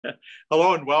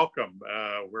Hello and welcome.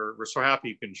 We're so happy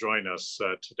you can join us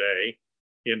today.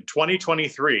 In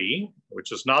 2023,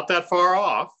 which is not that far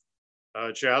off,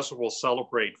 JASA will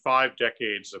celebrate 5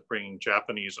 decades of bringing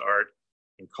Japanese art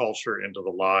and culture into the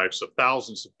lives of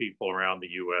thousands of people around the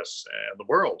US and the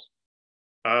world.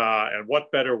 And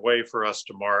what better way for us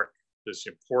to mark this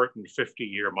important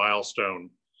 50-year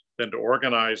milestone than to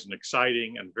organize an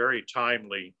exciting and very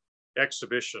timely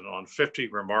exhibition on 50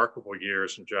 remarkable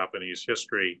years in Japanese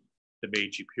history, the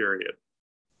Meiji period.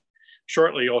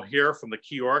 Shortly, you'll hear from the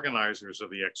key organizers of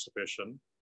the exhibition,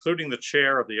 including the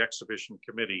chair of the exhibition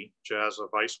committee, JASA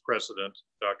Vice President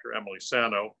Dr.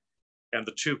 Sano, and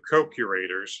the 2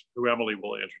 co-curators, who Emily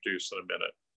will introduce in a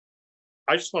minute.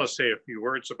 I just want to say a few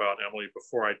words about Emily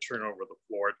before I turn over the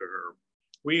floor to her.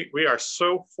 We are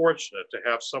so fortunate to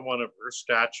have someone of her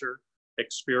stature,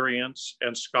 experience,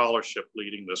 and scholarship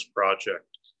leading this project.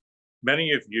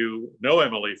 Many of you know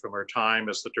Emily from her time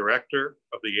as the director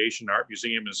of the Asian Art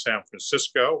Museum in San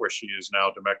Francisco, where she is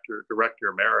now director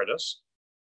emeritus.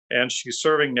 And she's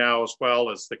serving now as well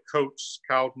as the Coates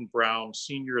Cowden Brown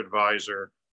Senior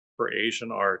Advisor for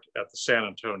Asian Art at the San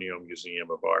Antonio Museum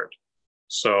of Art.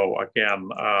 So again,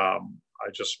 I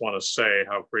just want to say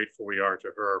how grateful we are to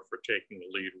her for taking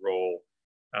the lead role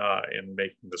in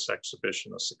making this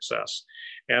exhibition a success.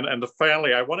 And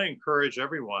finally, I want to encourage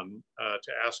everyone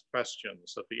to ask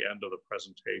questions at the end of the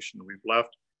presentation. We've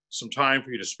left some time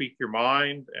for you to speak your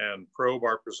mind and probe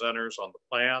our presenters on the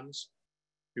plans.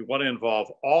 We want to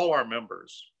involve all our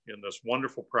members in this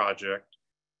wonderful project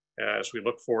as we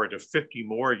look forward to 50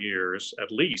 more years,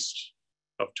 at least,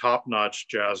 of top-notch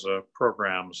JASA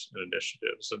programs and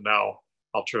initiatives. And now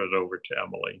I'll turn it over to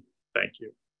Emily. Thank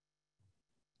you.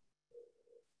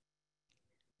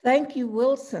 Thank you,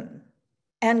 Wilson.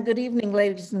 And good evening,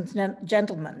 ladies and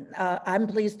gentlemen. I'm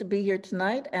pleased to be here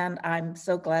tonight, and I'm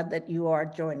so glad that you are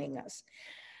joining us.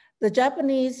 The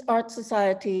Japanese Art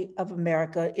Society of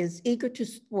America is eager to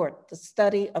support the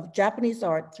study of Japanese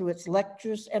art through its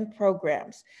lectures and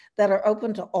programs that are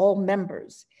open to all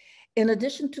members. In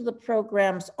addition to the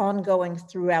programs ongoing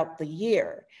throughout the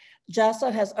year,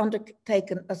 JASA has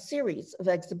undertaken a series of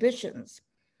exhibitions.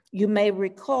 You may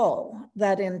recall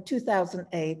that in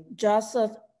 2008,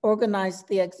 JASA organized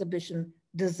the exhibition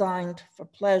Designed for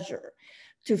Pleasure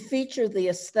to feature the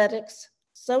aesthetics,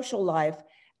 social life,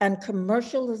 and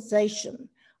commercialization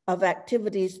of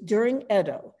activities during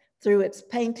Edo through its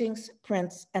paintings,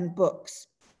 prints, and books.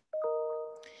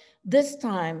 This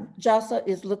time, JASA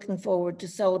is looking forward to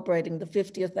celebrating the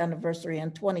 50th anniversary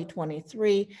in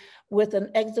 2023 with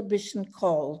an exhibition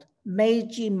called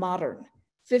Meiji Modern,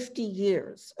 50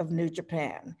 Years of New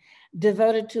Japan,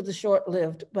 devoted to the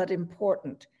short-lived but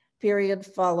important period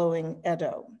following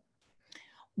Edo.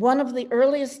 One of the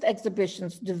earliest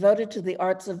exhibitions devoted to the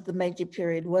arts of the Meiji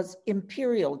period was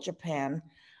Imperial Japan,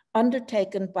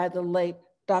 undertaken by the late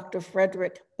Dr.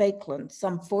 Frederick Baekeland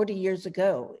some 40 years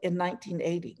ago in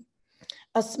 1980.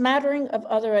 A smattering of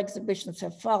other exhibitions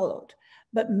have followed,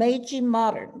 but Meiji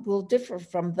Modern will differ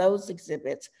from those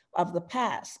exhibits of the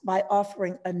past by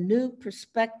offering a new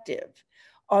perspective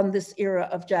on this era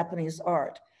of Japanese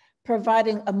art,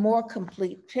 providing a more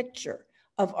complete picture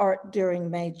of art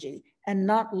during Meiji and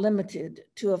not limited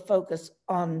to a focus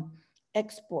on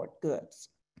export goods.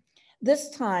 This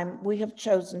time, we have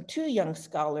chosen 2 young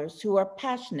scholars who are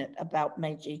passionate about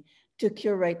Meiji to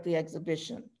curate the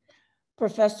exhibition.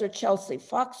 Professor Chelsea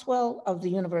Foxwell of the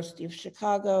University of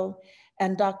Chicago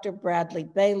and Dr. Bradley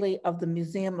Bailey of the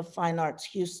Museum of Fine Arts,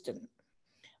 Houston.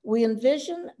 We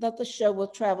envision that the show will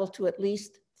travel to at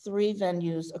least 3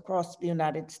 venues across the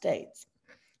United States.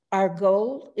 Our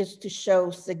goal is to show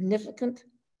significant,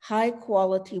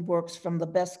 high-quality works from the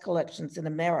best collections in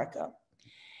America.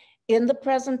 In the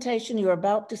presentation you're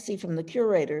about to see from the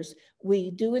curators,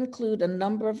 we do include a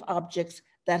number of objects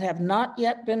that have not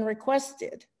yet been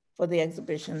requested for the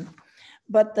exhibition,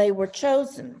 but they were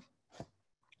chosen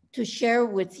to share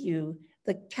with you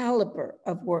the caliber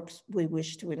of works we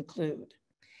wish to include.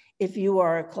 If you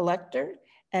are a collector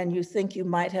and you think you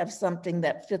might have something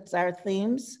that fits our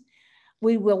themes,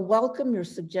 we will welcome your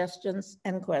suggestions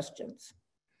and questions.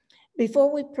 Before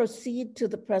we proceed to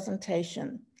the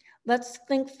presentation, let's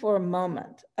think for a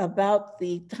moment about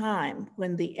the time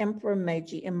when the Emperor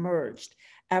Meiji emerged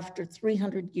after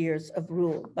 300 years of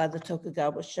rule by the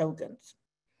Tokugawa shoguns.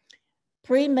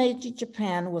 Pre-Meiji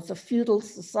Japan was a feudal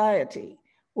society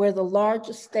where the large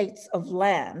estates of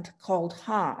land, called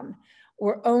Han,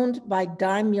 were owned by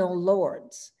daimyo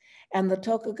lords, and the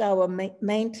Tokugawa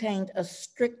maintained a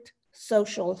strict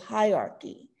social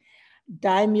hierarchy.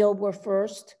 Daimyo were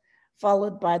first,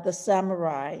 followed by the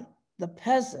samurai, the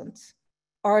peasants,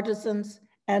 artisans,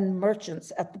 and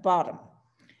merchants at the bottom.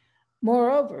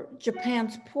 Moreover,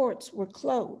 Japan's ports were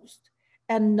closed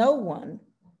and no one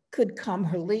could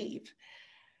come or leave.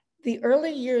 The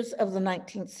early years of the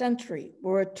 19th century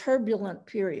were a turbulent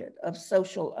period of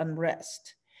social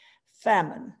unrest,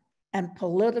 famine, and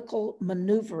political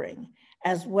maneuvering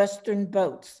as Western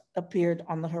boats appeared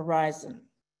on the horizon.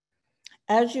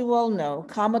 As you all know,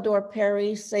 Commodore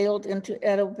Perry sailed into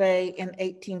Edo Bay in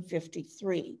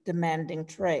 1853, demanding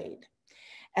trade.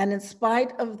 And in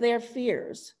spite of their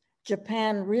fears,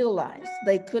 Japan realized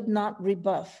they could not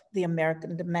rebuff the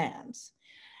American demands.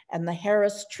 And the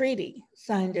Harris Treaty,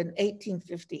 signed in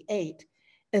 1858,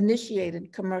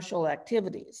 initiated commercial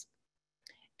activities.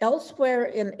 Elsewhere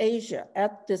in Asia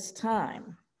at this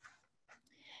time,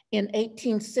 in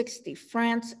 1860,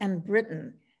 France and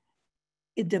Britain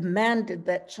demanded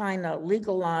that China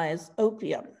legalize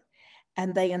opium,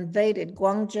 and they invaded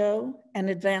Guangzhou and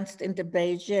advanced into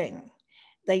Beijing.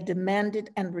 They demanded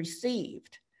and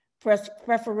received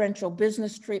preferential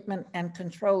business treatment and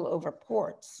control over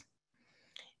ports.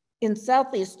 In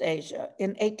Southeast Asia,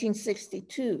 in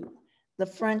 1862, the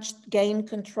French gained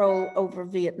control over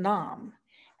Vietnam,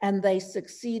 and they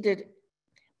succeeded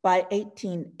by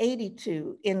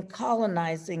 1882 in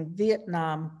colonizing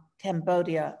Vietnam,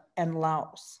 Cambodia, and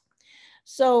Laos.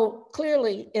 So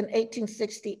clearly in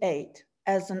 1868,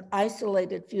 as an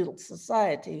isolated feudal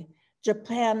society,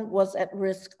 Japan was at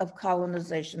risk of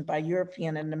colonization by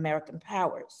European and American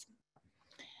powers.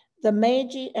 The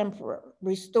Meiji emperor,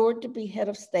 restored to be head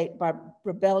of state by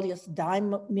rebellious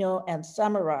daimyo and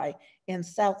samurai in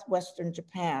southwestern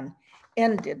Japan,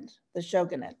 ended the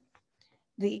shogunate.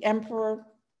 The emperor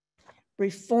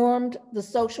reformed the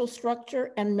social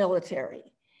structure and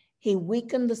military. He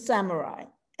weakened the samurai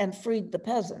and freed the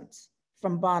peasants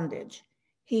from bondage.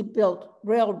 He built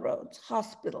railroads,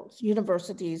 hospitals,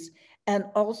 universities, and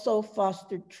also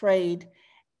fostered trade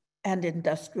and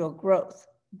industrial growth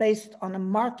based on a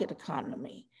market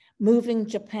economy, moving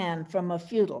Japan from a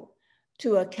feudal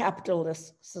to a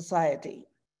capitalist society.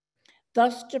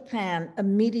 Thus, Japan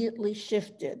immediately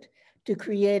shifted to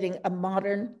creating a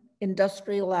modern,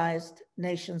 industrialized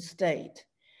nation state,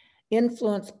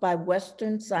 influenced by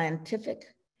Western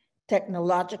scientific,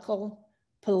 technological,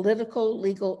 political,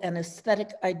 legal, and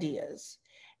aesthetic ideas,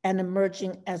 and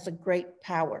emerging as a great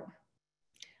power.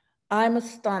 I'm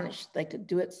astonished they could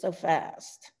do it so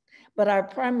fast. But our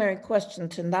primary question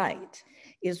tonight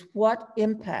is, what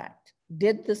impact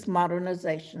did this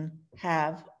modernization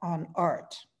have on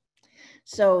art?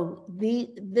 So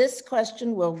this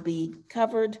question will be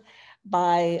covered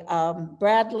by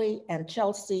Bradley and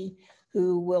Chelsea,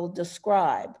 who will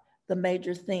describe the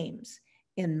major themes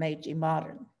in Meiji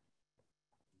Modern.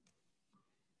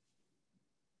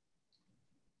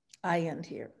 I end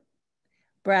here.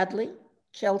 Bradley,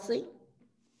 Chelsea.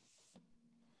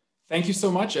 Thank you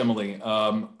so much, Emily.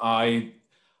 I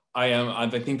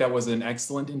think that was an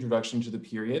excellent introduction to the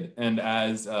period. And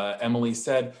as Emily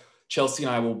said, Chelsea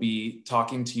and I will be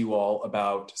talking to you all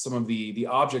about some of the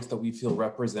objects that we feel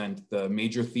represent the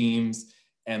major themes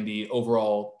and the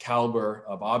overall caliber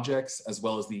of objects, as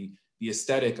well as the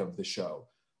aesthetic of the show.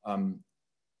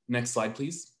 Next slide,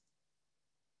 please.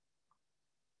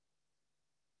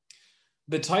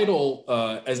 The title,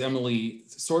 as Emily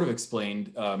sort of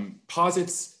explained,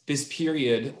 posits this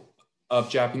period of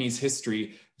Japanese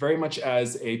history very much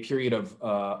as a period of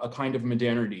a kind of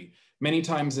modernity. Many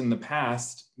times in the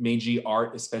past, Meiji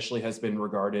art especially has been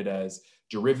regarded as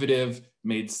derivative,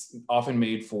 often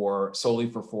made solely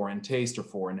for foreign taste or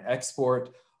foreign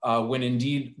export, when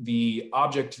indeed the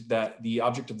object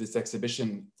of this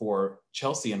exhibition for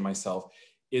Chelsea and myself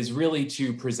is really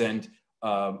to present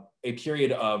a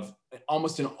period of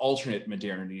almost an alternate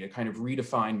modernity, a kind of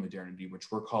redefined modernity, which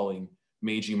we're calling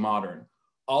Meiji Modern.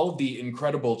 All of the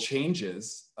incredible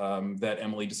changes that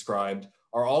Emily described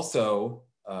are also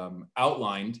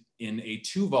outlined in a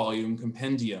 2-volume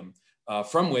compendium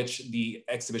from which the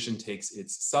exhibition takes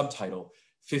its subtitle,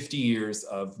 50 Years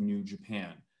of New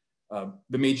Japan.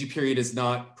 The Meiji period is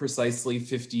not precisely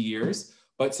 50 years,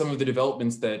 but some of the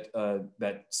developments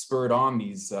that spurred on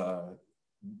these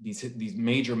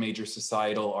major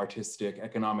societal, artistic,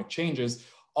 economic changes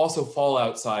also fall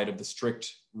outside of the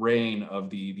strict reign of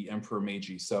the Emperor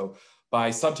Meiji. So by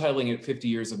subtitling it 50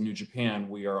 Years of New Japan,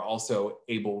 we are also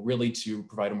able really to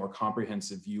provide a more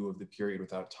comprehensive view of the period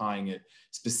without tying it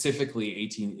specifically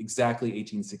exactly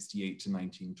 1868 to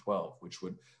 1912, which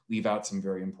would leave out some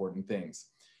very important things.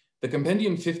 The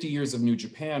compendium 50 Years of New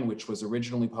Japan, which was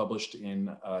originally published in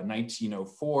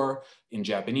 1904 in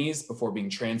Japanese before being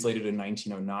translated in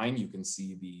 1909, you can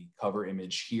see the cover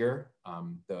image here,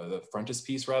 the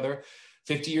frontispiece rather,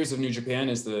 50 Years of New Japan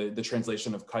is the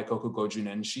translation of Kaikoku Goju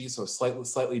Nenshi, so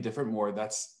slightly different, more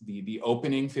that's the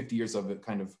opening, 50 years of it,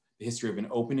 kind of the history of an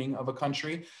opening of a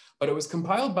country. But it was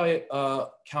compiled by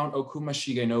Count Okuma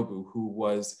Shigenobu, who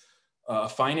was a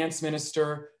finance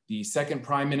minister, the second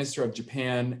prime minister of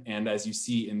Japan, and as you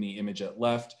see in the image at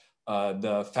left,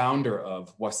 the founder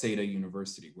of Waseda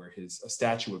University, where a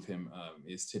statue of him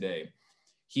is today.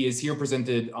 He is here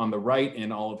presented on the right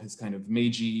in all of his kind of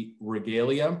Meiji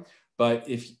regalia. But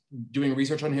if doing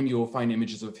research on him, you will find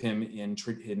images of him in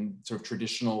sort of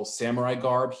traditional samurai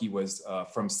garb. He was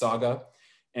from Saga,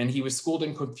 and he was schooled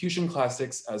in Confucian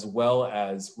classics as well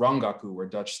as Rangaku, or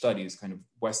Dutch studies, kind of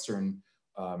Western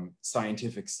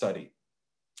scientific study.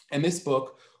 And this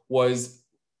book was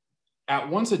at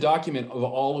once a document of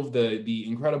all of the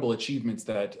incredible achievements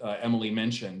that Emily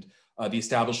mentioned, the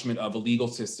establishment of a legal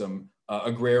system,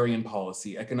 agrarian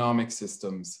policy, economic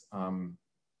systems,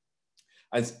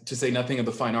 as to say nothing of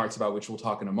the fine arts, about which we'll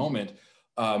talk in a moment.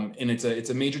 And it's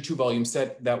a major 2-volume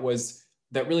set that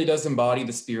really does embody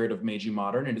the spirit of Meiji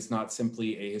Modern. And it's not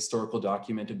simply a historical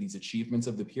document of these achievements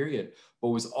of the period, but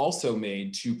was also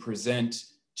made to present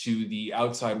to the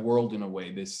outside world in a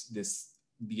way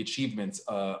the achievements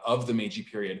of the Meiji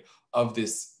period, of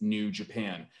this new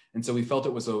Japan. And so we felt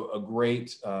it was a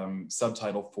great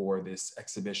subtitle for this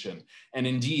exhibition. And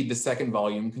indeed, the second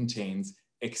volume contains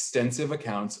extensive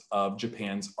accounts of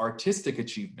Japan's artistic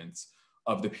achievements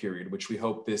of the period, which we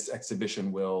hope this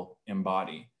exhibition will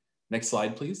embody. Next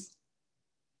slide, please.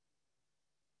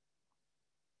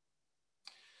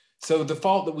 So the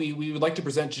fall that we would like to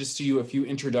present just to you a few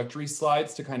introductory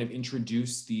slides to kind of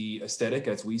introduce the aesthetic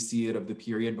as we see it of the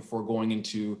period before going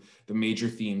into the major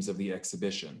themes of the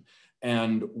exhibition.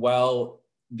 And while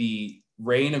the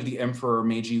reign of the Emperor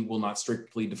Meiji will not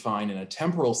strictly define in a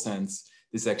temporal sense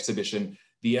this exhibition,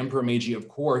 the Emperor Meiji, of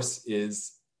course,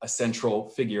 is a central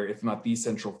figure, if not the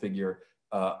central figure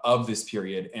of this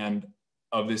period and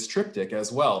of this triptych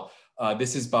as well.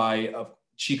 This is by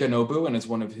Chikanobu, and is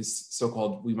one of his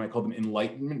so-called, we might call them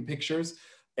Enlightenment pictures.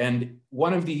 And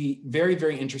one of the very,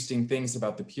 very interesting things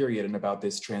about the period and about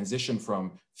this transition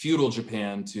from feudal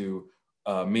Japan to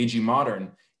Meiji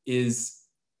Modern is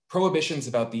prohibitions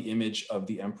about the image of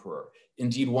the emperor.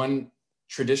 Indeed, one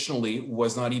traditionally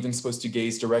was not even supposed to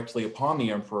gaze directly upon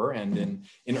the emperor. And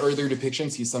in earlier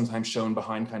depictions, he's sometimes shown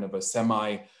behind kind of a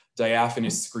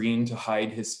semi-diaphanous screen to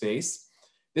hide his face.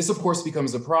 This, of course,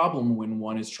 becomes a problem when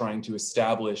one is trying to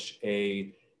establish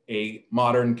a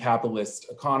modern capitalist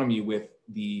economy with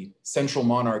the central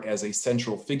monarch as a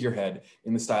central figurehead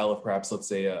in the style of perhaps, let's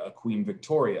say, a Queen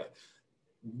Victoria.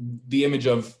 The image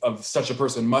of such a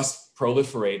person must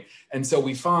proliferate. And so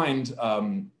we find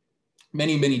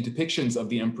many, many depictions of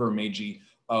the Emperor Meiji.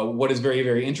 What is very,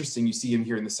 very interesting, you see him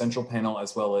here in the central panel,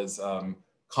 as well as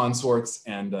consorts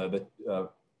and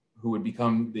who would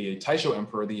become the Taisho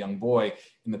Emperor, the young boy,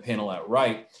 in the panel at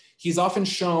right. He's often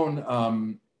shown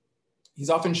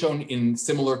in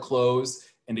similar clothes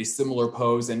and a similar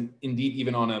pose, and indeed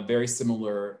even on a very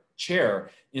similar chair,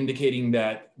 indicating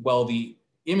that while the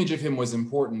image of him was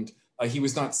important, he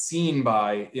was not seen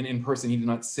in person. He did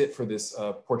not sit for this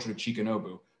portrait of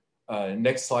Chikanobu.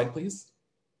 Next slide, please.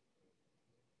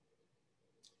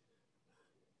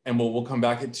 And we'll come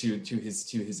back to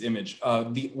his image.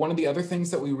 One of the other things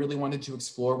that we really wanted to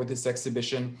explore with this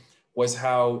exhibition was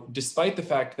how, despite the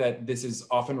fact that this is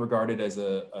often regarded as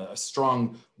a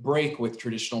strong break with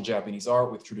traditional Japanese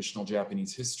art, with traditional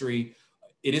Japanese history,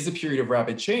 it is a period of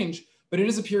rapid change, but it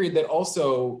is a period that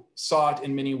also sought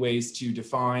in many ways to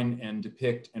define and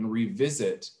depict and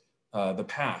revisit the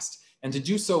past. And to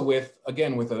do so with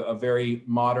a very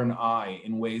modern eye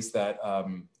in ways that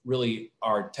really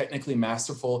are technically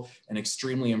masterful and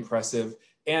extremely impressive.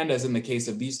 And as in the case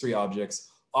of these three objects,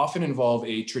 often involve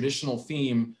a traditional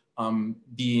theme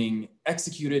being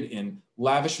executed in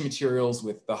lavish materials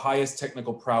with the highest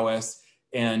technical prowess,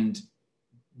 and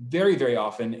very, very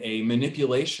often a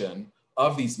manipulation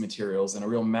of these materials and a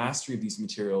real mastery of these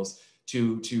materials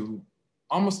to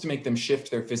almost to make them shift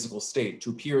their physical state,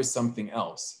 to appear as something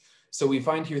else. So we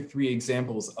find here three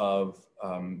examples of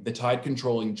the tide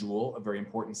controlling jewel, a very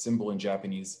important symbol in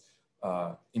Japanese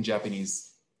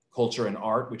culture and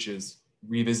art, which is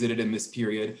revisited in this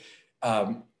period,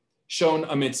 shown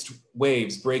amidst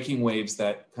waves, breaking waves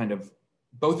that kind of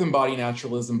both embody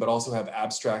naturalism, but also have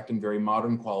abstract and very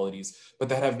modern qualities, but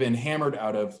that have been hammered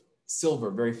out of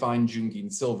silver, very fine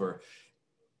Jungin silver.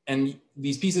 And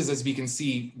these pieces, as we can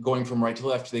see, going from right to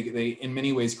left, they in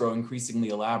many ways grow increasingly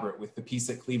elaborate, with the piece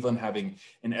at Cleveland having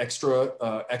an extra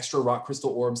rock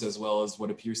crystal orbs, as well as what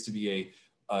appears to be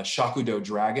a shakudo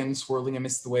dragon swirling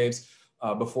amidst the waves.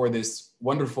 before this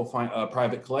wonderful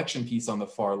private collection piece on the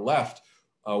far left,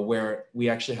 where we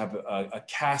actually have a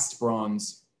cast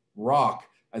bronze rock,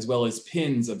 as well as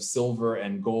pins of silver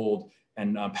and gold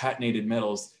and patinated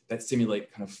metals that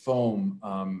simulate kind of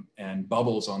foam and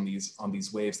bubbles on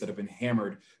these waves that have been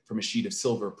hammered from a sheet of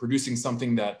silver, producing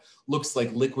something that looks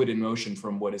like liquid in motion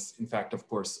from what is, in fact, of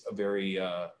course, a very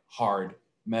hard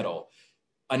metal.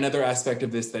 Another aspect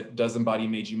of this that does embody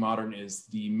Meiji Modern is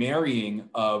the marrying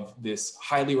of this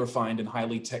highly refined and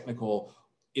highly technical,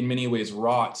 in many ways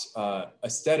wrought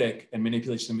aesthetic and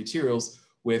manipulation of materials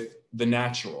with the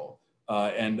natural.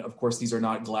 And of course, these are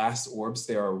not glass orbs,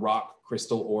 they are rock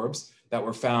crystal orbs that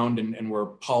were found and were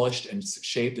polished and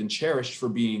shaped and cherished for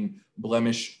being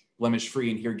blemish-free,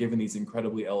 and here given these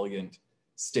incredibly elegant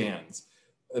stands.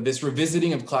 This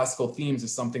revisiting of classical themes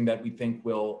is something that we think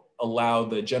will allow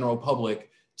the general public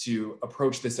to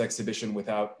approach this exhibition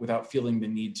without feeling the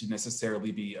need to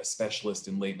necessarily be a specialist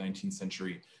in late 19th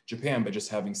century Japan, but just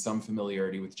having some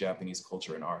familiarity with Japanese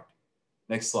culture and art.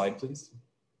 Next slide, please.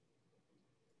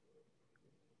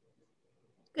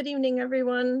 Good evening,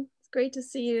 everyone. It's great to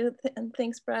see you, and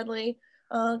thanks, Bradley.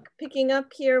 Picking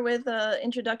up here with an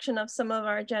introduction of some of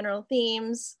our general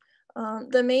themes.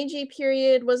 The Meiji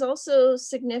period was also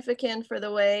significant for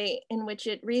the way in which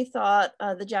it rethought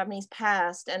the Japanese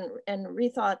past and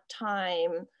rethought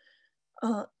time.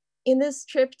 In this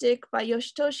triptych by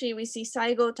Yoshitoshi, we see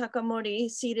Saigo Takamori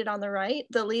seated on the right,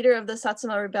 the leader of the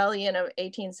Satsuma Rebellion of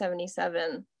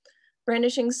 1877.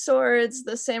 Brandishing swords,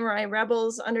 the samurai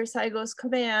rebels under Saigo's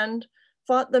command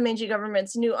fought the Meiji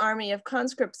government's new army of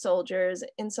conscript soldiers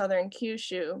in southern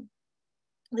Kyushu.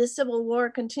 This civil war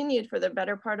continued for the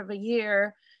better part of a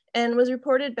year and was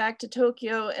reported back to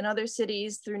Tokyo and other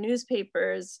cities through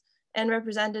newspapers and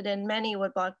represented in many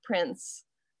woodblock prints.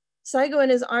 Saigo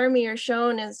and his army are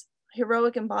shown as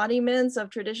heroic embodiments of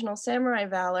traditional samurai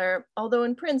valor, although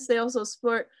in prints they also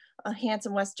sport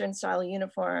handsome Western style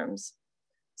uniforms.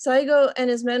 Saigo and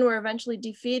his men were eventually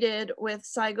defeated, with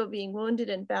Saigo being wounded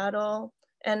in battle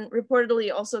and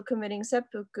reportedly also committing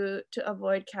seppuku to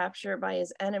avoid capture by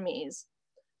his enemies.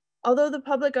 Although the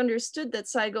public understood that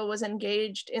Saigo was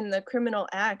engaged in the criminal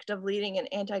act of leading an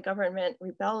anti-government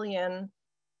rebellion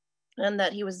and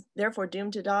that he was therefore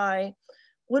doomed to die,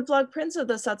 woodblock prints of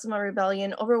the Satsuma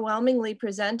Rebellion overwhelmingly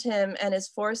present him and his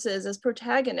forces as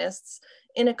protagonists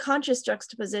in a conscious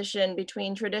juxtaposition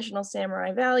between traditional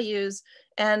samurai values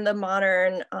and the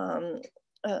modern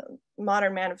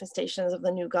manifestations of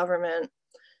the new government.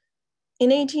 In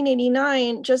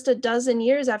 1889, just a dozen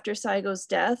years after Saigo's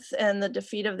death and the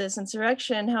defeat of this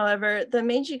insurrection, however, the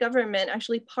Meiji government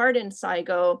actually pardoned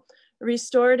Saigo,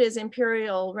 restored his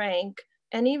imperial rank,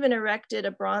 and even erected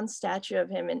a bronze statue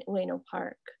of him in Ueno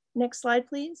Park. Next slide,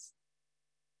 please.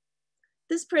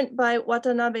 This print by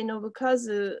Watanabe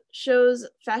Nobukazu shows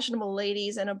fashionable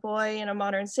ladies and a boy in a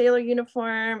modern sailor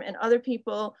uniform and other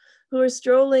people who are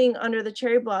strolling under the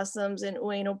cherry blossoms in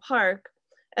Ueno Park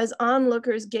as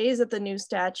onlookers gaze at the new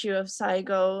statue of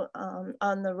Saigo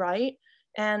on the right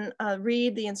and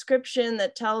read the inscription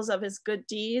that tells of his good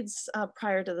deeds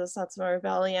prior to the Satsuma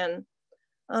Rebellion.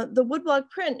 The woodblock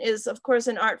print is, of course,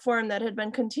 an art form that had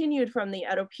been continued from the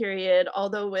Edo period,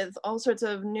 although with all sorts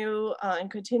of new and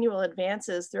continual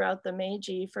advances throughout the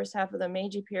Meiji, first half of the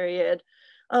Meiji period.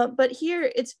 But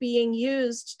here it's being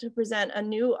used to present a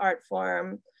new art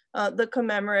form, the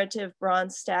commemorative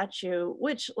bronze statue,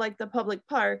 which, like the public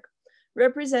park,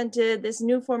 represented this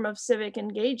new form of civic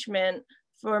engagement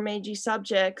for Meiji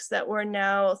subjects that were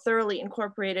now thoroughly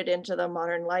incorporated into the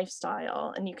modern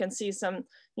lifestyle. And you can see some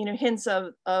hints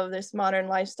of this modern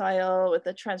lifestyle with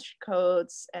the trench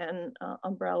coats and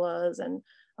umbrellas and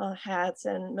hats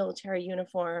and military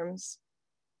uniforms.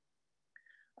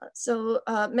 So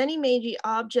many Meiji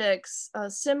objects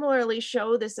similarly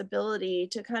show this ability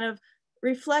to kind of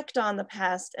reflect on the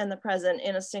past and the present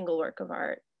in a single work of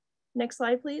art. Next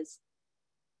slide, please.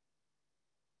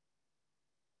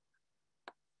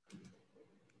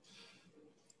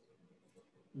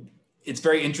 It's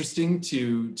very interesting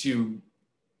to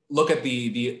look at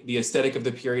the aesthetic of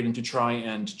the period and to try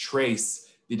and trace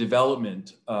the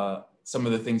development, some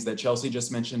of the things that Chelsea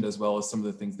just mentioned, as well as some of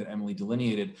the things that Emily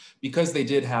delineated, because they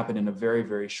did happen in a very,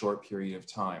 very short period of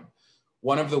time.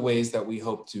 One of the ways that we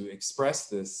hope to express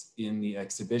this in the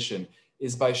exhibition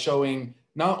is by showing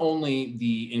not only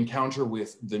the encounter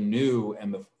with the new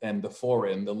and the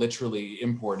foreign, the literally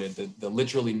imported, the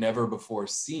literally never before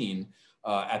seen,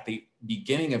 at the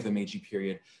beginning of the Meiji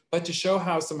period, but to show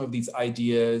how some of these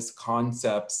ideas,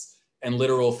 concepts, and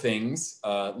literal things,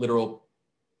 literal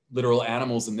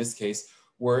animals in this case,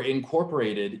 were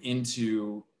incorporated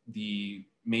into the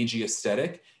Meiji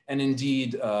aesthetic and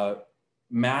indeed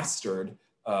mastered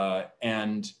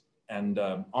and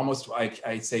almost,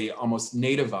 I'd say, almost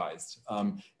nativized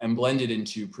and blended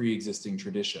into pre-existing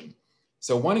tradition.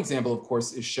 So one example, of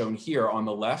course, is shown here on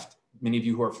the left. Many of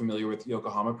you who are familiar with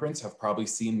Yokohama prints have probably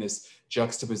seen this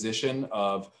juxtaposition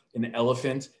of an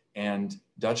elephant and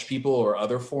Dutch people or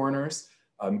other foreigners.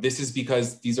 This is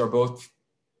because these are both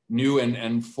new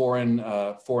and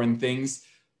foreign things,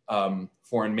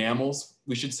 foreign mammals,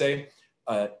 we should say.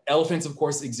 Elephants, of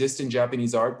course, exist in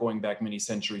Japanese art going back many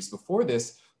centuries before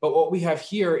this, but what we have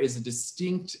here is a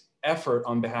distinct effort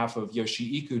on behalf of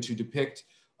Yoshii to depict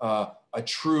a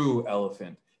true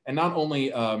elephant. And not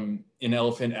only an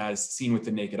elephant as seen with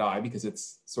the naked eye, because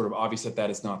it's sort of obvious that that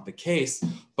is not the case,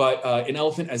 but an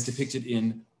elephant as depicted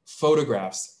in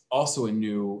photographs, also a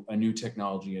new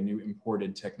technology, a new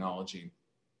imported technology.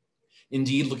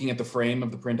 Indeed, looking at the frame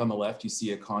of the print on the left, you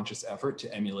see a conscious effort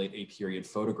to emulate a period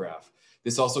photograph.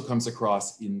 This also comes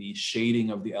across in the shading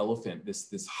of the elephant,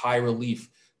 this high relief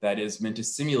that is meant to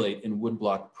simulate in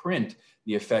woodblock print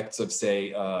the effects of,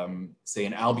 say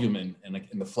an albumen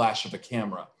in the flash of a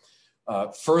camera.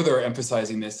 Further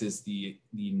emphasizing this is the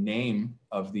name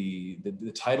of the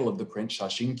title of the print,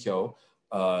 Shashinkyo,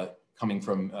 coming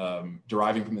from,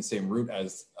 deriving from the same root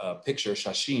as picture,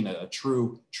 shashin, a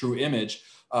true image.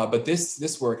 But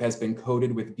this work has been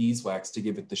coated with beeswax to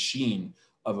give it the sheen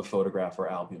of a photograph or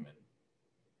albumen.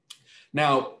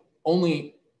 Now,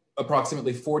 only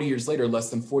approximately 40 years later, less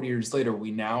than 40 years later, we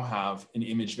now have an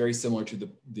image very similar to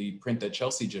the print that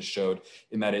Chelsea just showed,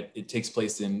 in that it takes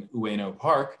place in Ueno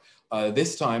Park,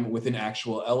 this time with an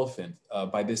actual elephant.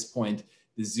 By this point,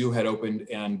 the zoo had opened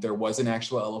and there was an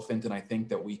actual elephant, and I think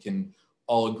that we can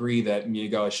all agree that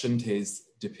Miyagawa Shunte's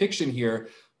depiction here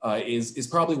is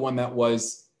probably one that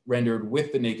was rendered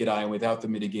with the naked eye and without the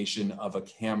mitigation of a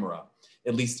camera,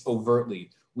 at least overtly.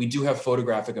 We do have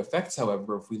photographic effects,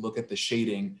 however, if we look at the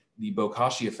shading, the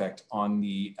bokashi effect on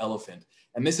the elephant.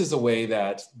 And this is a way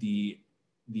that the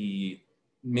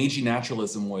Meiji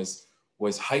naturalism was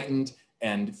heightened,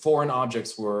 and foreign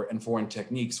objects and foreign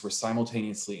techniques were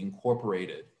simultaneously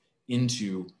incorporated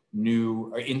into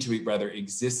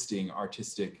existing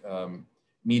artistic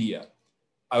media.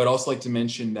 I would also like to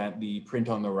mention that the print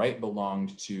on the right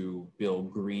belonged to Bill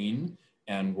Green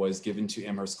and was given to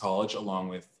Amherst College along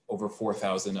with over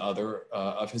 4,000 other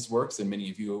of his works. And many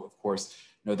of you, of course,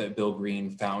 know that Bill Green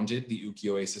founded the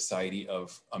Ukiyo-e Society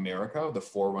of America, the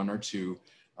forerunner to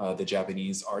the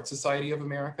Japanese Art Society of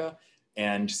America.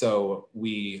 And so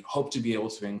we hope to be able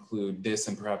to include this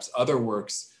and perhaps other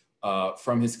works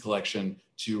from his collection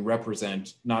to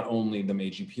represent not only the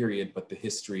Meiji period, but the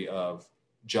history of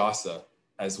JASA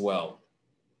as well.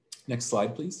 Next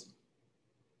slide, please.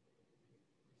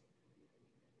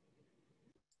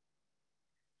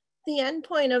 The end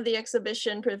point of the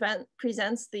exhibition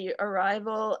presents the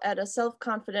arrival at a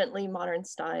self-confidently modern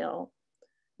style.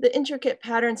 The intricate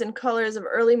patterns and colors of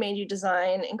early Meiji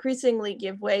design increasingly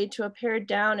give way to a pared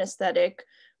down aesthetic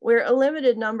where a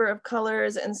limited number of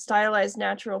colors and stylized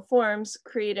natural forms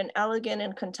create an elegant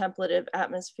and contemplative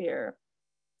atmosphere.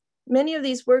 Many of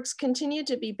these works continue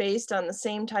to be based on the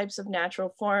same types of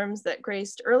natural forms that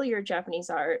graced earlier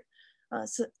Japanese art,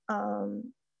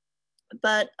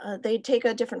 but they take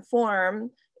a different form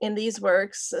in these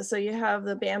works. So you have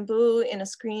the bamboo in a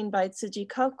screen by Tsuji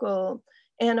Kako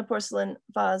and a porcelain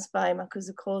vase by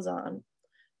Makuzu Kozan.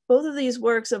 Both of these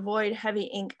works avoid heavy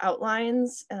ink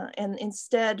outlines and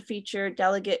instead feature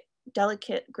delicate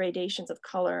gradations of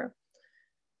color.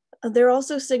 They're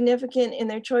also significant in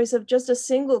their choice of just a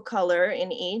single color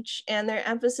in each and their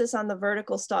emphasis on the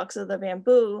vertical stalks of the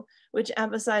bamboo, which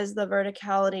emphasize the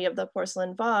verticality of the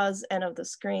porcelain vase and of the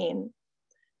screen.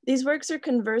 These works are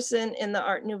conversant in the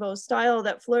Art Nouveau style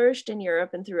that flourished in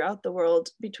Europe and throughout the world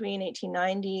between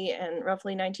 1890 and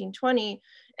roughly 1920,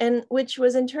 and which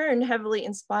was in turn heavily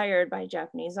inspired by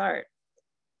Japanese art.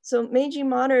 So Meiji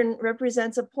Modern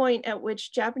represents a point at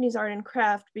which Japanese art and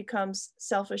craft becomes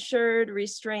self-assured,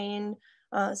 restrained,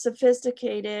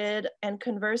 sophisticated, and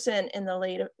conversant in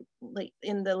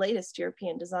the latest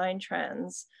European design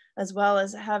trends, as well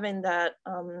as having that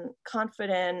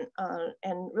confident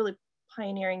and really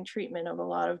pioneering treatment of a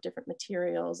lot of different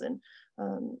materials and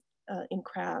in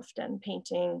craft and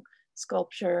painting,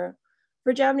 sculpture.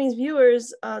 For Japanese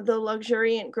viewers, the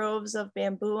luxuriant groves of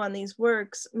bamboo on these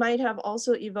works might have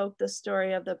also evoked the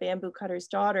story of the bamboo cutter's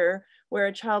daughter, where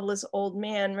a childless old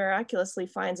man miraculously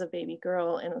finds a baby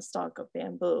girl in a stalk of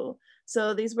bamboo.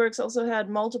 So these works also had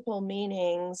multiple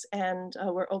meanings and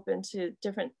were open to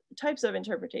different types of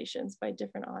interpretations by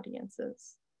different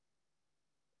audiences.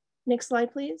 Next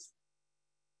slide, please.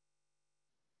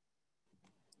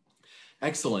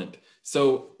 Excellent.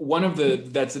 So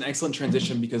that's an excellent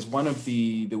transition, because one of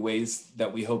the ways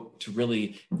that we hope to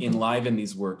really enliven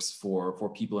these works for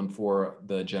people and for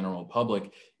the general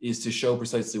public is to show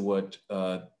precisely what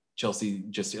Chelsea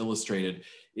just illustrated,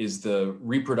 is the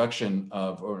reproduction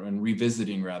of, and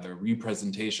revisiting rather,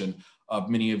 representation of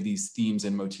many of these themes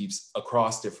and motifs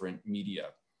across different media.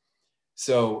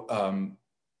 So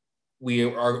we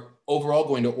are overall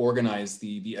going to organize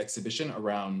the exhibition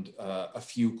around a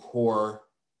few core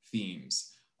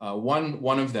themes.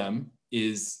 One of them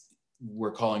is,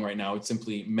 we're calling right now, it's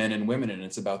simply men and women, and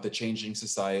it's about the changing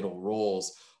societal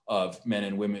roles of men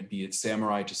and women, be it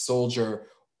samurai to soldier,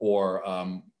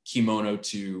 or kimono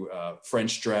to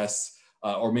French dress,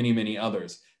 or many, many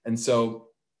others. And so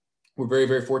we're very,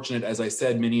 very fortunate. As I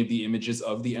said, many of the images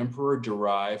of the emperor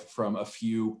derive from a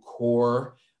few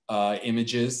core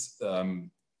images,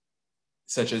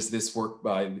 such as this work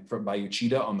by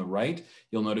Uchida on the right.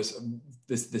 You'll notice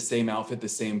the same outfit, the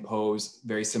same pose,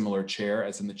 very similar chair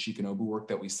as in the Chikanobu work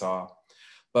that we saw.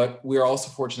 But we're also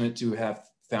fortunate to have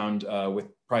found with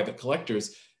private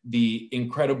collectors the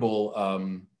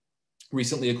incredible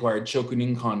recently acquired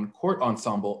Shokuninkan court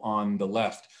ensemble on the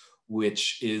left,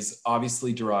 which is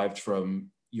obviously derived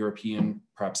from European,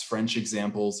 perhaps French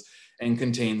examples, and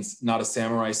contains not a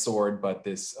samurai sword, but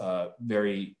this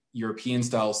very European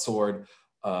style sword,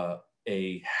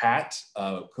 a hat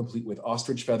complete with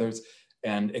ostrich feathers,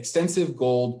 and extensive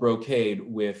gold brocade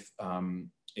with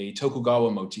a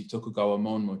Tokugawa motif, Tokugawa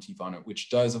Mon motif on it, which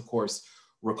does, of course,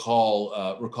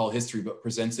 recall history, but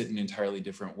presents it in an entirely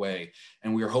different way.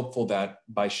 And we are hopeful that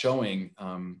by showing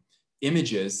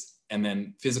images and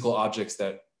then physical objects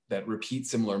that repeat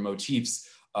similar motifs,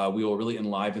 we will really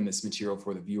enliven this material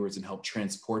for the viewers and help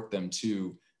transport them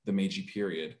to the Meiji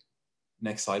period.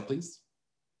 Next slide, please.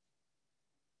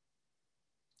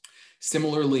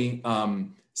 Similarly,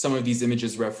 some of these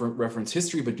images reference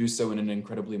history, but do so in an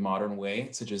incredibly modern way,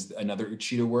 such as another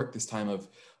Uchida work, this time of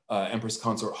Empress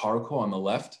Consort Haruko on the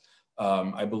left.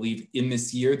 I believe in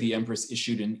this year, the Empress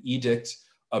issued an edict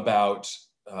about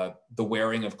the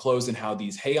wearing of clothes and how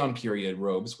these Heian period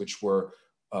robes, which were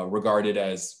regarded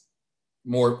as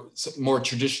more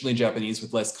traditionally Japanese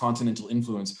with less continental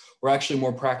influence, were actually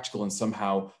more practical and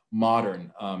somehow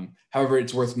modern. However,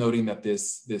 it's worth noting that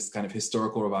this kind of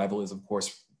historical revival is, of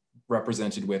course,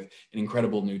 represented with an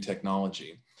incredible new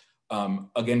technology.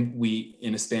 Again,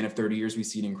 in a span of 30 years, we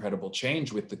see an incredible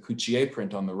change with the Kuchie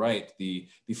print on the right, the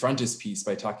frontispiece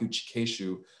by Takeuchi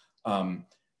Keishu,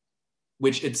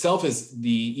 which itself is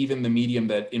even the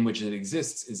medium in which it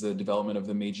exists is a development of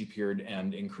the Meiji period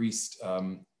and increased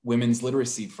women's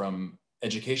literacy from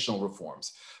educational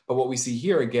reforms. But what we see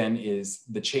here again is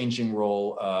the changing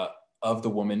role of the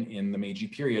woman in the Meiji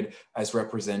period as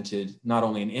represented not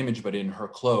only in image, but in her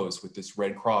clothes with this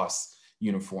Red Cross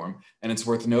uniform. And it's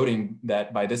worth noting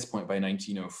that by this point, by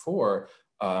 1904,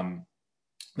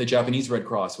 the Japanese Red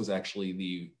Cross was actually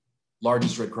the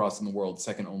largest Red Cross in the world,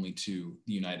 second only to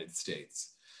the United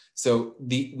States. So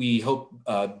we hope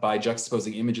by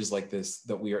juxtaposing images like this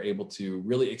that we are able to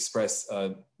really express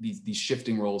these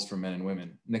shifting roles for men and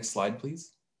women. Next slide,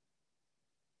 please.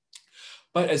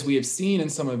 But as we have seen in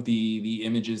some of the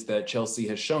images that Chelsea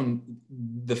has shown,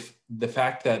 the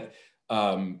fact that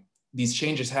these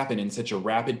changes happen in such a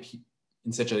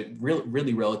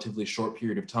really relatively short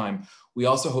period of time, we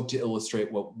also hope to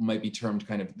illustrate what might be termed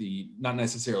kind of not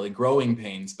necessarily growing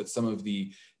pains, but some of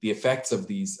the effects of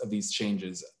these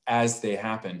changes as they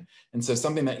happen. And so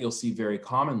something that you'll see very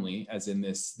commonly, as in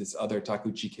this other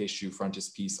Takeuchi Keishu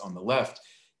frontispiece on the left,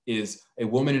 is a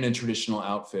woman in a traditional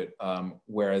outfit,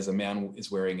 whereas a man is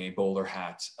wearing a bowler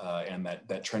hat and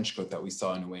that trench coat that we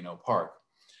saw in Ueno Park.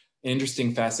 An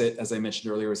interesting facet, as I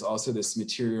mentioned earlier, is also this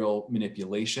material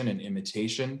manipulation and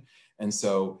imitation. And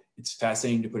so it's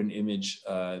fascinating to put an image,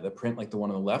 the print like the one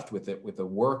on the left with a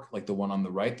work like the one on the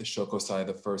right, the Shokosai,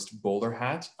 the first bowler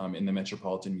hat in the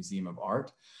Metropolitan Museum of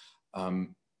Art,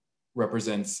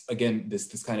 represents, again,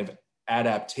 this kind of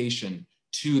adaptation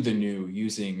to the new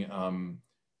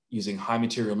using high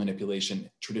material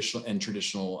manipulation, traditional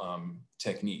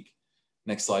technique.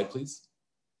 Next slide, please.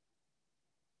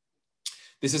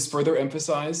 This is further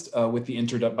emphasized by the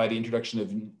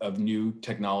introduction of new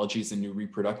technologies and new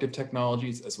reproductive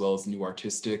technologies, as well as new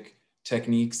artistic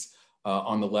techniques.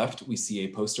 On the left, we see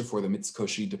a poster for the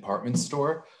Mitsukoshi department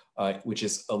store, which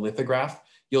is a lithograph.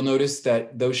 You'll notice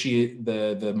that though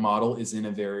the model is in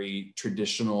a very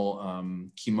traditional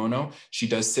kimono, she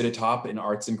does sit atop in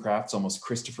arts and crafts, almost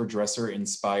Christopher Dresser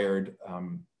inspired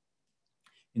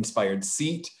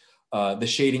seat. The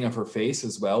shading of her face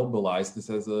as well belies this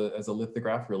as a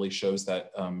lithograph, really shows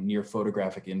that near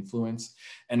photographic influence.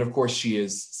 And of course, she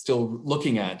is still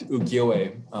looking at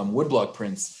ukiyo-e woodblock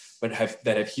prints, but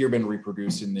that have here been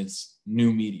reproduced in this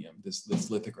new medium, this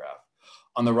lithograph.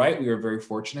 On the right, we are very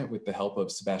fortunate with the help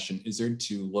of Sebastian Izzard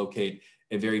to locate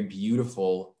a very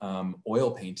beautiful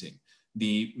oil painting.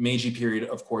 The Meiji period,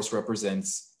 of course,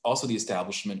 represents also the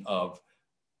establishment of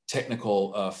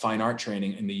technical fine art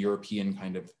training in the European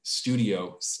kind of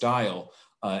studio style,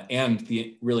 and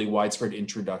the really widespread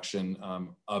introduction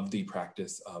of the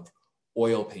practice of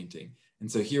oil painting.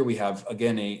 And so here we have,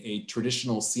 again, a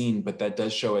traditional scene, but that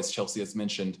does show, as Chelsea has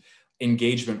mentioned,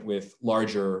 engagement with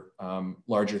larger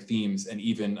themes, and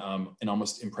even an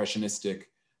almost impressionistic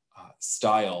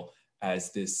style,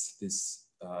 as this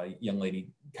young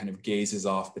lady kind of gazes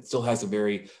off, but still has a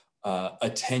very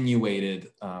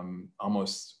attenuated,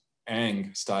 almost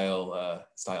Ang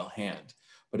style hand.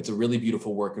 But it's a really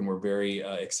beautiful work, and we're very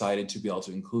excited to be able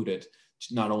to include it,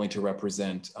 not only to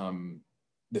represent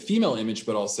the female image,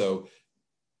 but also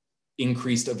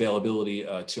increased availability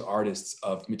to artists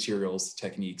of materials,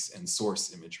 techniques, and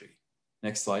source imagery.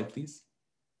 Next slide, please.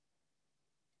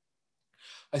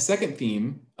 A second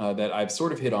theme that I've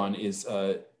sort of hit on is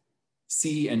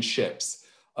sea and ships.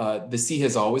 The sea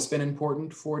has always been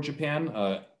important for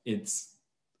Japan. It's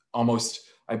almost,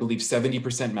 I believe,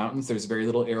 70% mountains. There's very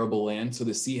little arable land. So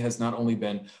the sea has not only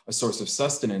been a source of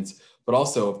sustenance, but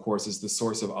also, of course, is the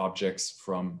source of objects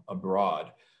from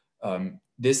abroad.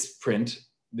 This print,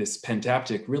 this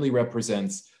pentaptic, really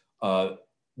represents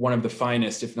one of the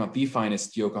finest, if not the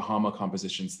finest, Yokohama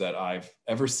compositions that I've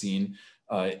ever seen.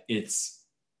 Its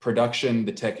production,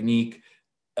 the technique,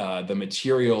 the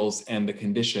materials, and the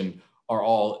condition are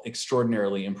all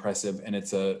extraordinarily impressive. And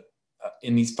it's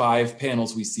in these 5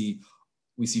 panels, we see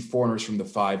foreigners from the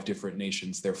 5 different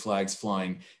nations, their flags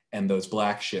flying, and those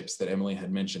black ships that Emily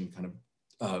had mentioned kind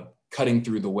of cutting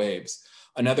through the waves.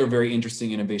 Another very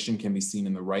interesting innovation can be seen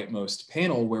in the rightmost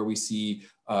panel, where we see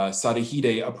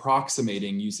Sadahide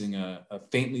approximating, using a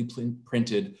faintly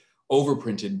printed,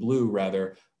 overprinted blue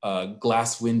rather,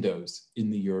 glass windows in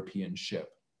the European ship.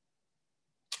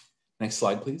 Next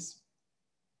slide, please.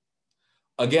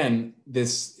 Again,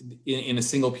 in a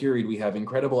single period, we have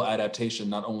incredible adaptation,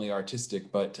 not only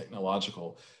artistic, but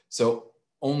technological. So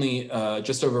only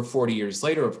just over 40 years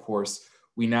later, of course,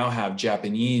 we now have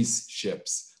Japanese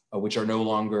ships, which are no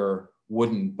longer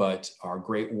wooden, but are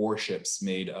great warships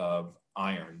made of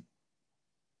iron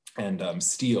and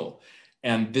steel.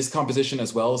 And this composition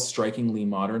as well is strikingly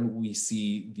modern. We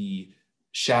see the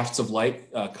shafts of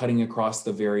light cutting across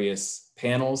the various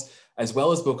panels, as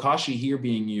well as bokashi here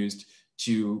being used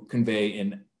to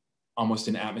convey almost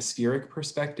an atmospheric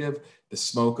perspective, the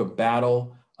smoke of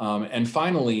battle, and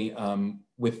finally,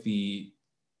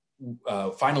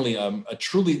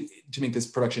 truly, to make this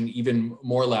production even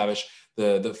more lavish,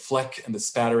 the fleck and the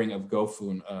spattering of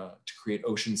gofun to create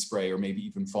ocean spray, or maybe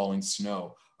even falling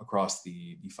snow across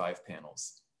the 5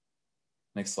 panels.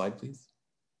 Next slide, please.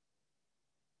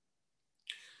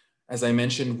 As I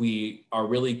mentioned, we are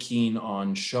really keen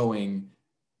on showing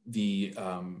the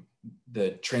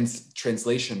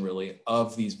translation, really,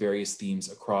 of these various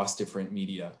themes across different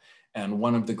media. And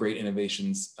one of the great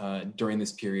innovations during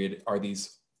this period are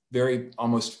these very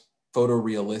almost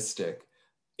photorealistic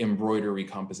embroidery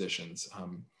compositions.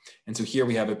 And so here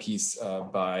we have a piece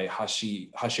by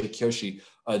Hashio Kyoshi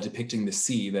depicting the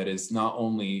sea that is not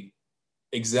only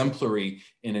exemplary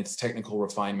in its technical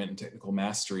refinement and technical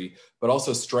mastery, but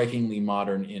also strikingly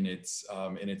modern in its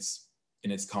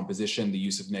composition, the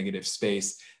use of negative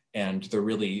space, and the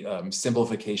really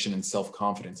simplification and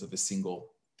self-confidence of a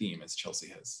single theme, as Chelsea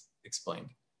has explained.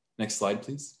 Next slide,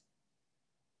 please.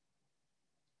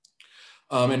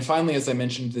 And finally, as I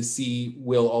mentioned, the sea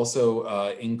will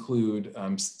also include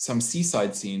some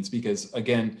seaside scenes, because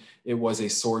again, it was a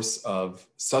source of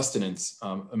sustenance,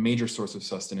 a major source of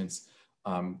sustenance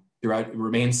throughout, it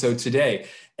remains so today.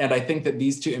 And I think that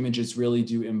these 2 images really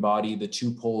do embody the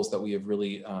 2 poles that we have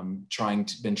really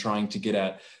been trying to get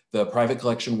at. The private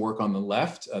collection work on the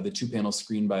left, the 2-panel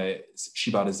screen by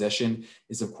Shibata Zeshin,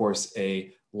 is of course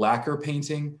a lacquer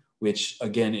painting, which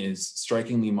again is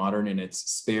strikingly modern in its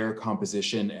spare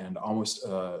composition and almost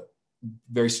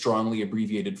very strongly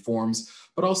abbreviated forms,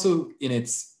 but also in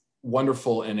its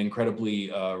wonderful and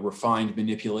incredibly refined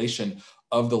manipulation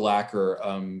of the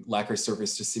lacquer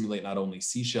surface to simulate not only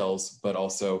seashells, but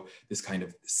also this kind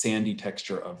of sandy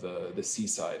texture of the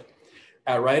seaside.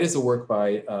 At right is a work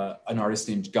by an artist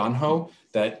named Ganho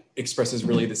that expresses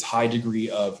really this high degree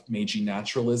of Meiji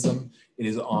naturalism. It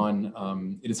is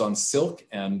on silk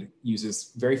and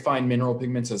uses very fine mineral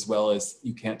pigments, as well as,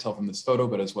 you can't tell from this photo,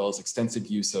 but as well as extensive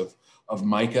use of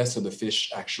mica, so the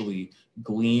fish actually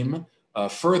gleam.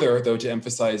 Further, though, to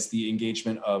emphasize the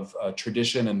engagement of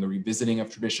tradition and the revisiting of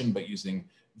tradition, but using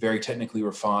very technically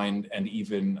refined and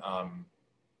even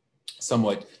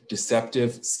somewhat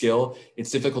deceptive skill.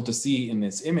 It's difficult to see in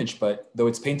this image, but though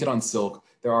it's painted on silk,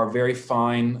 there are very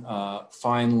fine,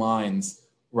 fine lines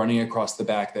running across the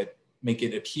back that make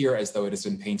it appear as though it has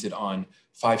been painted on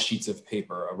 5 sheets of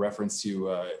paper, a reference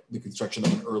to the construction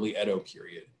of an early Edo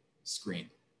period screen.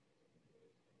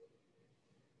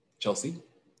 Chelsea?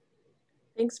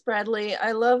 Thanks, Bradley.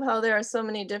 I love how there are so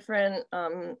many different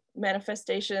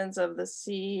manifestations of the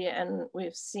sea, and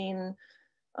we've seen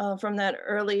from that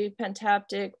early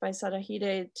pentaptic by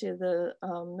Sadahide to the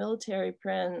military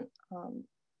print,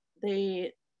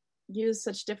 they use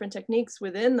such different techniques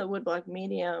within the woodblock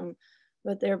medium,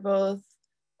 but they're both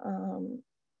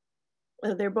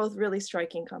really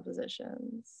striking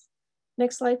compositions.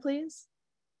 Next slide, please.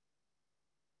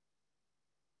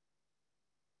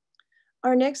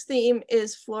 Our next theme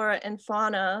is flora and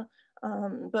fauna,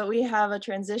 but we have a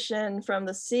transition from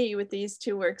the sea with these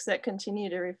 2 works that continue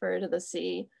to refer to the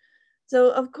sea.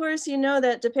 So of course, you know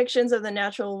that depictions of the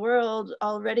natural world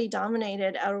already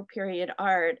dominated Edo period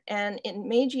art. And in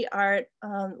Meiji art,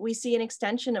 we see an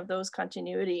extension of those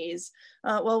continuities,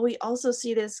 while we also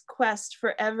see this quest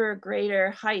for ever greater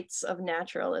heights of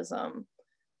naturalism.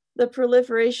 The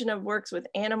proliferation of works with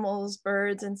animals,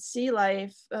 birds, and sea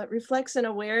life reflects an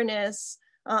awareness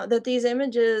that these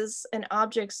images and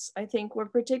objects, I think, were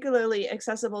particularly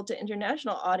accessible to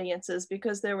international audiences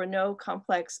because there were no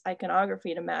complex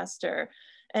iconography to master.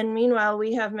 And meanwhile,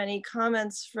 we have many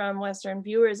comments from Western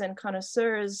viewers and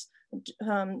connoisseurs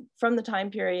from the time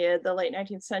period, the late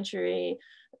 19th century,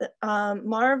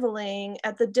 marveling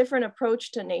at the different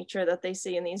approach to nature that they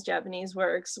see in these Japanese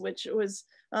works, which was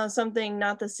something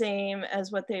not the same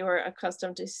as what they were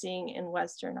accustomed to seeing in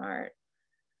Western art.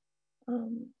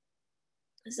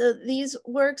 So these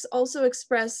works also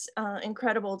express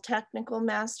incredible technical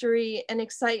mastery and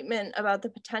excitement about the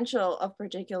potential of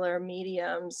particular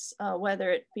mediums, whether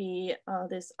it be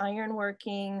this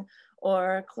ironworking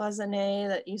or cloisonné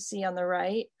that you see on the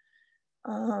right.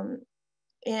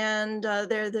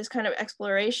 There's this kind of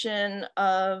exploration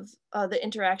of the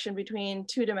interaction between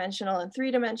 2-dimensional and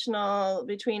 3-dimensional,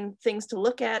 between things to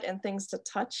look at and things to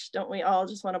touch. Don't we all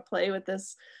just want to play with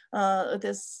this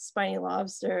spiny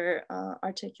lobster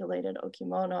articulated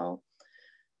okimono?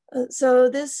 So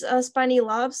this spiny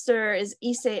lobster is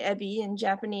ise ebi in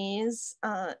Japanese,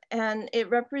 and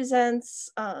it represents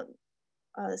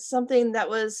something that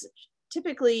was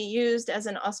typically used as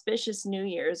an auspicious New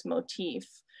Year's motif,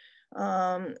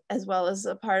 as well as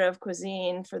a part of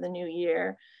cuisine for the new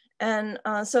year. And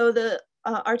so the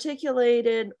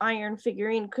articulated iron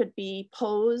figurine could be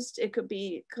posed, it could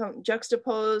be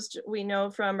juxtaposed, we know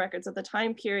from records of the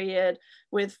time period,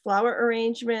 with flower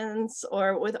arrangements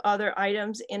or with other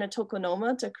items in a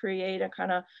tokonoma to create a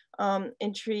kind of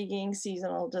intriguing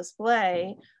seasonal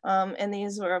display. And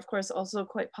these were, of course, also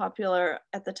quite popular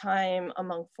at the time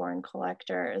among foreign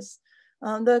collectors.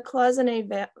 The cloisonné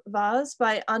vase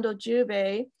by Ando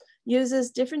Jubei uses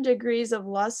different degrees of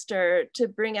luster to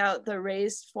bring out the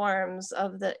raised forms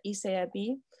of the ise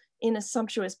ebi in a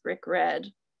sumptuous brick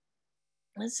red.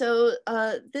 And so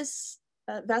this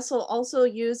vessel also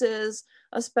uses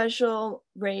a special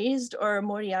raised or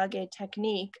moriage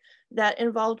technique that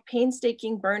involved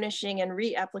painstaking burnishing and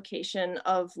reapplication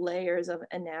of layers of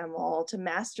enamel to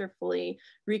masterfully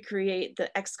recreate the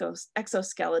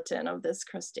exoskeleton of this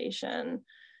crustacean.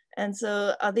 And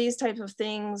so these types of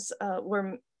things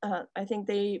I think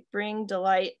they bring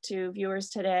delight to viewers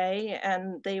today,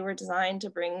 and they were designed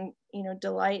to bring,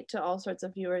 delight to all sorts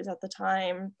of viewers at the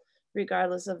time,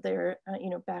 regardless of their,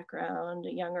 background,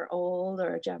 young or old,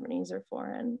 or Japanese or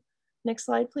foreign. Next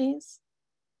slide, please.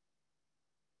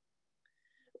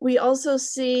 We also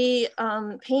see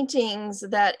paintings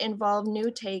that involve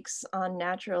new takes on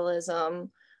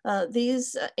naturalism.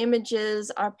 These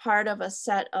images are part of a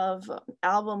set of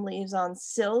album leaves on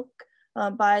silk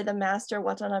by the master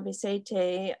Watanabe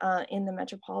Seitei in the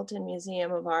Metropolitan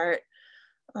Museum of Art.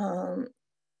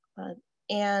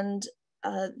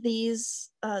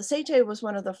 Seitei was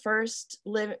one of the first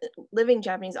living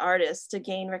Japanese artists to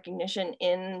gain recognition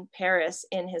in Paris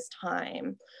in his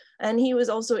time. And he was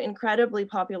also incredibly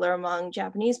popular among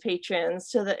Japanese patrons,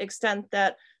 to the extent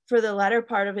that for the latter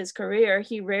part of his career,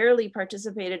 he rarely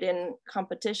participated in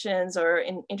competitions or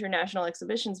in international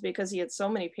exhibitions because he had so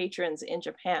many patrons in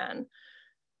Japan.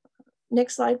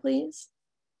 Next slide, please.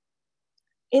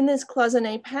 In this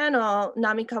cloisonné panel,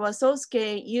 Namikawa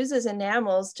Sosuke uses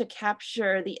enamels to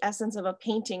capture the essence of a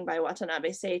painting by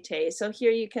Watanabe Seitei. So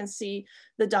here you can see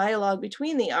the dialogue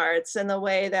between the arts and the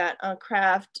way that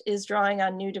craft is drawing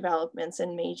on new developments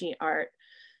in Meiji art.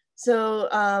 So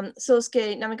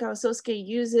Namikawa Sosuke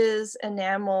uses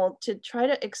enamel to try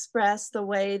to express the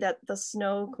way that the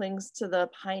snow clings to the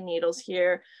pine needles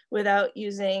here without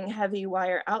using heavy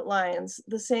wire outlines,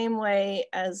 the same way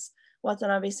as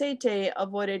Watanabe Seitei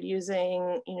avoided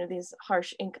using, these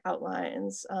harsh ink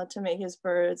outlines to make his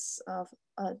birds'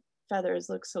 feathers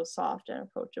look so soft and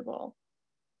approachable.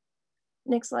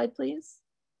 Next slide, please.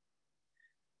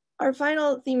 Our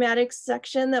final thematic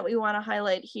section that we want to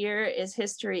highlight here is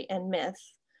history and myth.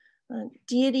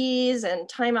 Deities and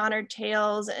time-honored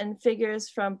tales and figures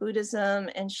from Buddhism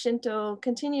and Shinto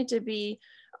continue to be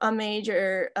a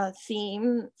major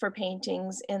theme for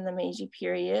paintings in the Meiji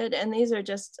period. And these are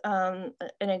just an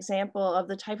example of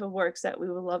the type of works that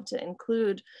we would love to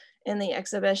include in the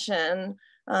exhibition.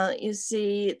 You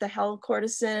see the Hell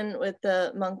Courtesan with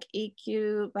the monk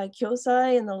Ikkyu by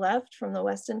Kyosai in the left from the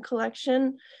Weston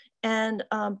collection, and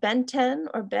Benten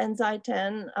or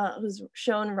Benzaiten, who's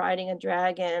shown riding a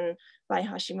dragon by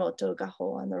Hashimoto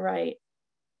Gaho on the right.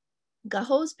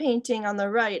 Gaho's painting on the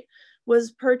right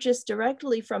was purchased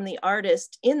directly from the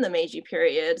artist in the Meiji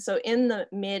period, so in the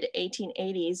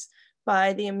mid-1880s,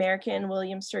 by the American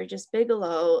William Sturgis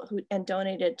Bigelow, and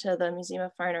donated to the Museum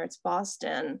of Fine Arts,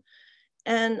 Boston.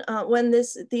 And when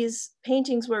these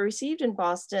paintings were received in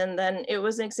Boston, then it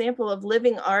was an example of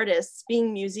living artists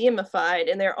being museumified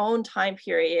in their own time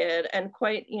period and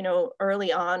quite,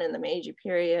 early on in the Meiji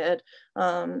period.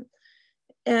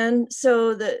 And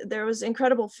so there was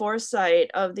incredible foresight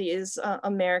of these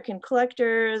American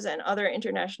collectors and other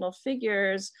international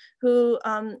figures who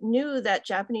knew that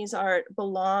Japanese art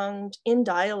belonged in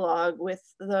dialogue with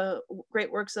the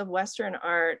great works of Western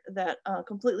art that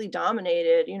completely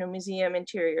dominated, museum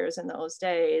interiors in those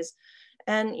days.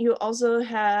 And you also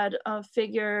had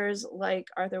figures like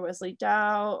Arthur Wesley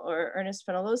Dow or Ernest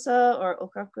Fenollosa or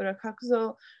Okakura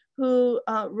Kakuzo, who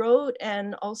wrote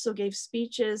and also gave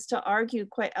speeches to argue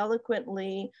quite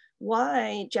eloquently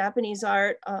why Japanese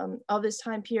art of this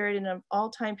time period and of all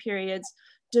time periods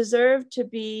deserved to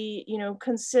be,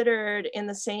 considered in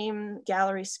the same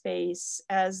gallery space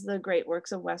as the great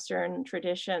works of Western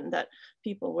tradition that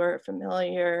people were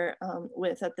familiar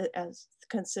with as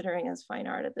considering as fine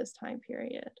art at this time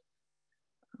period.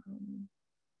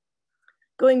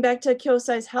 Going back to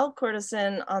Kyosai's Hell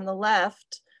Courtesan on the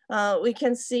left, we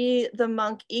can see the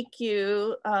monk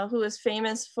Ikkyu, who is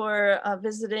famous for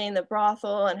visiting the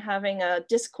brothel and having a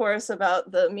discourse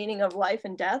about the meaning of life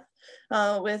and death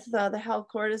with the Hell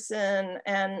Courtesan,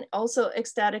 and also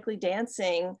ecstatically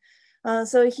dancing.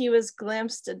 So he was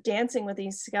glimpsed dancing with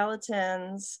these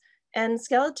skeletons. And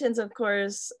skeletons, of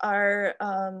course, are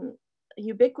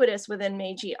ubiquitous within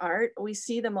Meiji art. We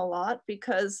see them a lot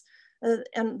because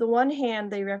on the one hand,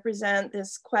 they represent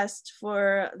this quest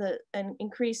for an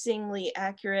increasingly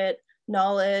accurate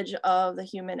knowledge of the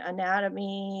human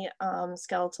anatomy,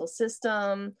 skeletal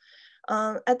system.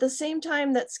 At the same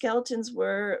time that skeletons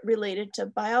were related to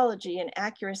biology and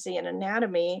accuracy and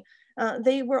anatomy,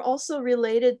 they were also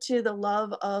related to the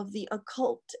love of the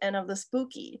occult and of the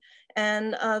spooky,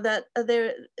 and that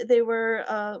they were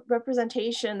a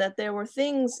representation that there were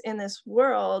things in this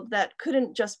world that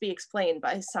couldn't just be explained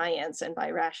by science and by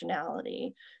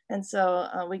rationality. And so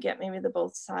we get maybe the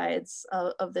both sides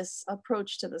of this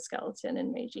approach to the skeleton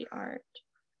in Meiji art.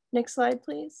 Next slide,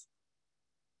 please.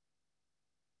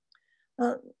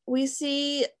 We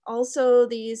see also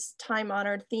these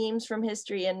time-honored themes from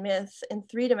history and myth in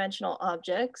three-dimensional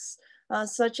objects,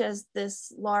 such as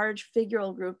this large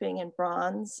figural grouping in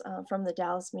bronze from the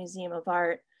Dallas Museum of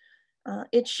Art.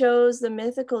 It shows the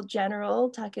mythical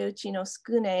general Takeuchi no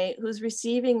Sukune, who's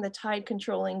receiving the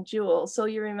tide-controlling jewel. So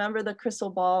you remember the crystal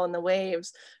ball and the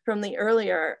waves from the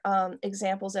earlier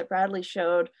examples that Bradley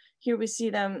showed. Here we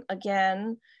see them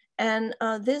again. And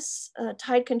this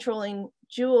tide-controlling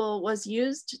jewel was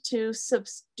used to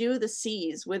subdue the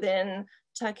seas within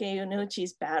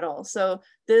Takeuchi's battle. So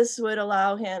this would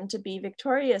allow him to be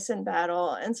victorious in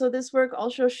battle. And so this work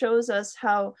also shows us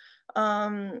how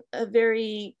a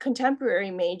very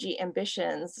contemporary Meiji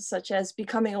ambitions, such as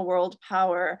becoming a world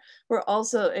power, were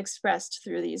also expressed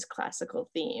through these classical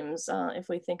themes. If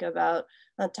we think about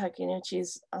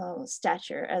Takeuchi's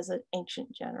stature as an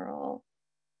ancient general.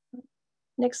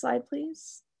 Next slide,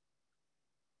 please.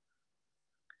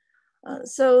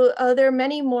 So there are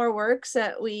many more works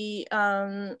that we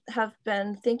have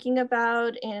been thinking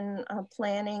about in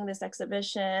planning this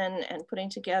exhibition and putting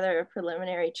together a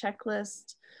preliminary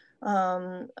checklist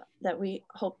that we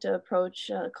hope to approach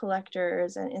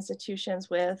collectors and institutions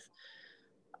with.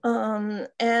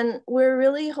 And we're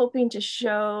really hoping to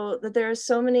show that there are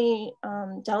so many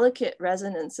delicate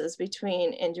resonances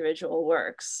between individual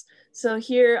works. So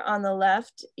here on the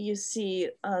left, you see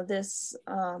this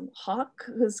hawk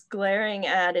who's glaring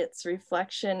at its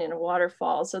reflection in a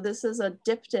waterfall. So this is a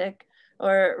diptych,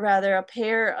 or rather a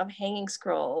pair of hanging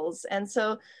scrolls. And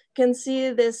so can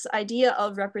see this idea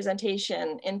of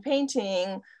representation in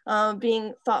painting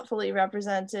being thoughtfully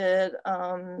represented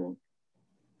on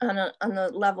the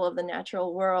level of the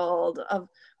natural world of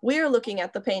we're looking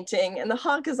at the painting and the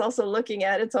hawk is also looking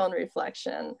at its own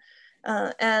reflection.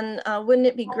 Wouldn't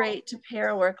it be great to pair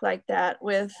a work like that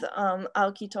with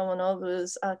Aoki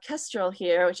Tomonobu's kestrel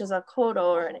here, which is a kodo,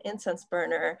 or an incense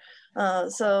burner.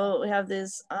 So we have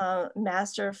this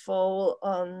masterful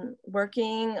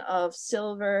working of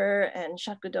silver and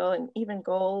shakudo and even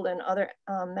gold and other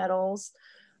metals.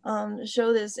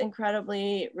 Show this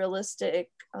incredibly realistic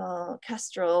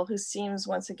kestrel who seems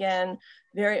once again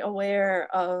very aware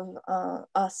of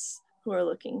us who are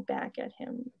looking back at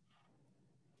him.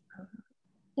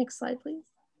 Next slide, please.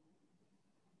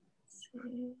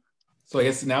 So I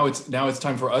guess now it's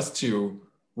time for us to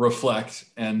reflect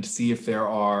and see if there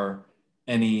are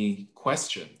any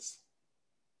questions.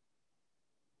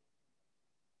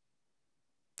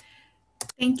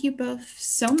 Thank you both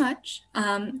so much.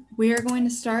 We are going to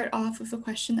start off with a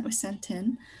question that was sent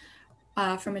in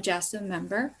from a JASA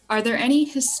member. Are there any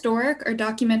historic or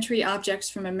documentary objects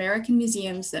from American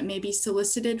museums that may be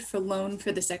solicited for loan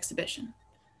for this exhibition?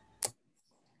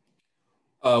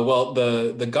 Well,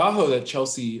 the gaho that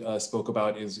Chelsea spoke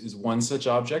about is one such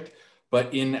object,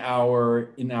 but in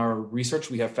our research,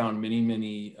 we have found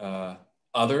many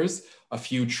others, a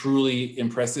few truly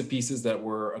impressive pieces that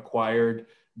were acquired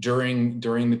during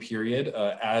the period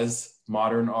as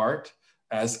modern art,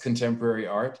 as contemporary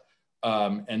art.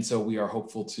 And so we are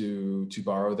hopeful to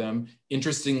borrow them.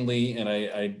 Interestingly, and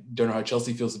I don't know how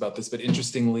Chelsea feels about this, but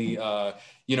interestingly,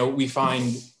 we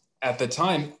find at the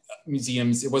time,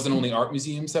 museums, it wasn't only art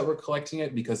museums that were collecting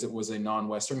it because it was a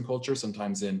non-Western culture.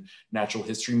 Sometimes in natural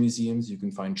history museums, you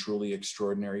can find truly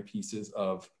extraordinary pieces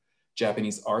of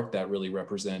Japanese art that really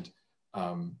represent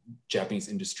Japanese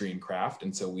industry and craft.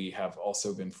 And so we have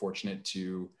also been fortunate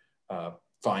to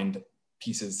find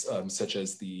pieces such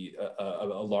as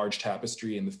a large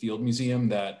tapestry in the Field Museum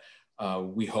that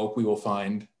we hope we will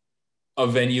find a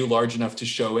venue large enough to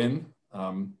show in.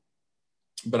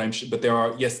 But there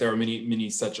are many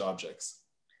such objects.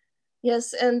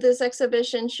 Yes, and this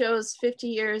exhibition shows 50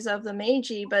 years of the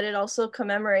Meiji, but it also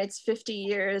commemorates 50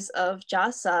 years of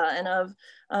JASA and of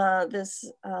this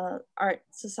Art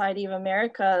Society of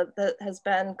America that has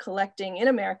been collecting in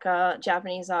America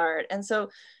Japanese art. And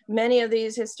so many of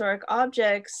these historic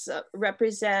objects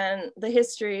represent the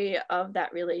history of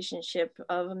that relationship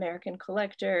of American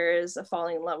collectors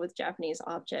falling in love with Japanese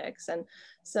objects. And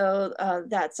so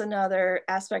that's another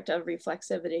aspect of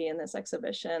reflexivity in this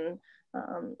exhibition.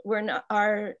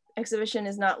 Our exhibition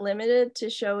is not limited to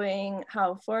showing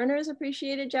how foreigners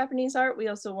appreciated Japanese art. We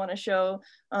also want to show,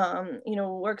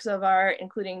 works of art,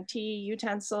 including tea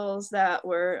utensils that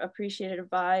were appreciated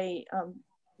by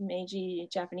Meiji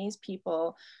Japanese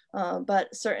people,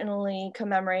 but certainly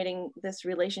commemorating this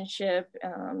relationship,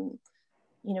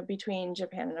 between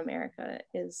Japan and America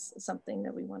is something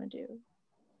that we want to do.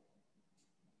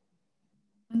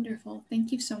 Wonderful,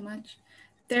 thank you so much.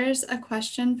 There's a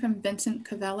question from Vincent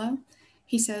Cavello.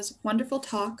 He says, wonderful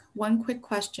talk. One quick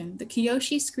question. The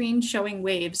Kiyoshi screen showing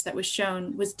waves that was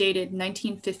shown was dated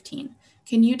 1915.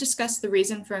 Can you discuss the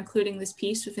reason for including this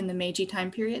piece within the Meiji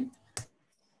time period?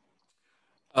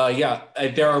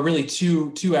 There are really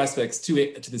two aspects to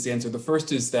this answer. The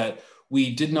first is that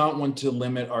we did not want to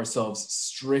limit ourselves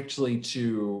strictly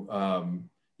to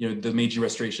the Meiji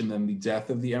Restoration and the death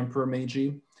of the Emperor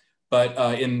Meiji.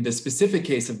 But in the specific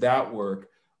case of that work,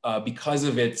 because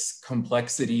of its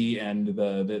complexity and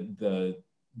the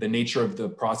nature of the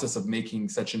process of making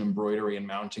such an embroidery and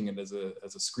mounting it as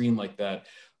a screen like that,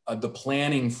 the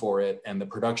planning for it and the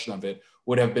production of it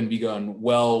would have been begun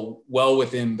well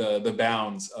within the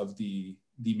bounds of the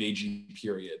Meiji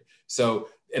period. So,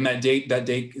 and that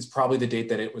date is probably the date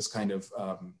that it was kind of,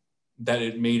 that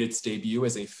it made its debut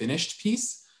as a finished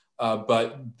piece,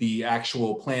 but the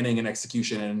actual planning and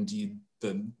execution and indeed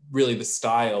the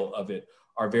style of it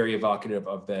are very evocative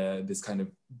of this kind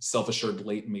of self-assured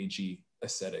late Meiji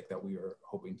aesthetic that we are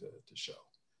hoping to show.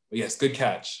 But yes, good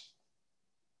catch.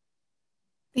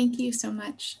 Thank you so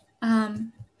much.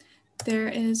 There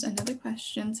is another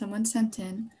question someone sent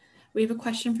in. We have a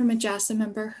question from a JASA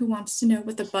member who wants to know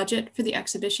what the budget for the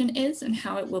exhibition is and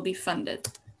how it will be funded.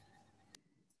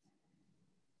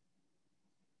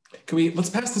 Let's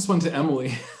pass this one to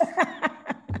Emily.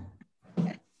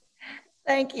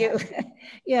 Thank you.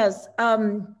 Yes,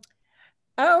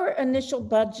 our initial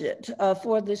budget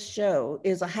for this show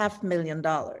is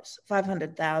 $500,000,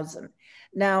 500,000.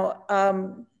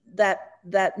 Now,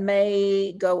 that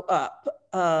may go up,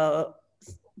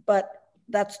 but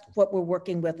that's what we're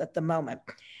working with at the moment.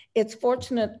 It's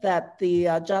fortunate that the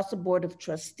JASA Board of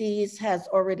Trustees has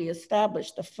already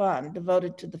established a fund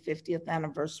devoted to the 50th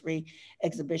anniversary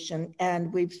exhibition,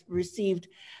 and we've received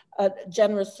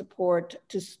generous support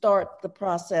to start the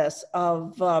process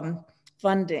of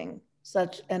funding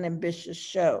such an ambitious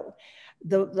show.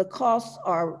 The costs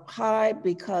are high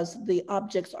because the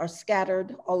objects are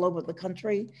scattered all over the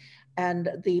country, and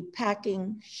the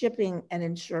packing, shipping, and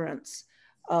insurance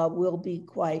will be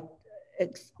quite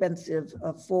expensive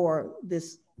for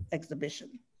this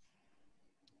exhibition.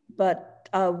 But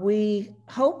we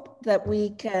hope that we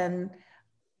can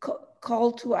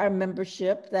call to our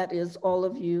membership, that is all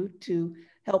of you, to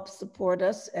help support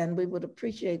us. And we would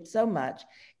appreciate so much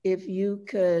if you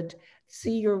could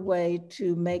see your way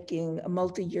to making a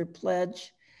multi-year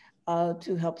pledge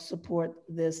to help support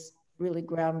this really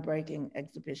groundbreaking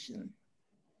exhibition.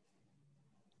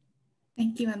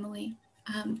 Thank you, Emily.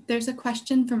 There's a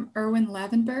question from Erwin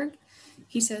Lavenberg.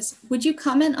 He says, would you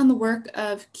comment on the work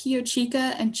of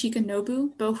Kiyochika and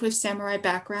Chikanobu, both with samurai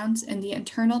backgrounds, and the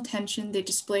internal tension they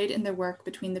displayed in their work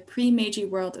between the pre-Meiji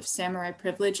world of samurai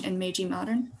privilege and Meiji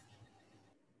Modern?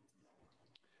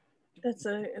 It's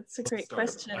a great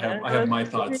question. I have my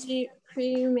thoughts.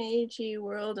 Pre-Meiji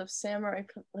world of samurai.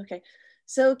 Okay,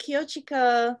 so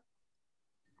Kiyochika,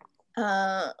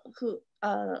 who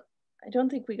I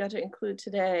don't think we got to include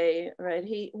today, right?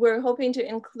 We're hoping to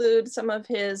include some of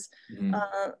his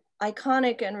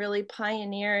iconic and really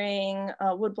pioneering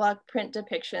woodblock print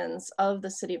depictions of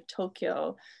the city of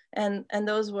Tokyo. And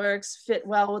those works fit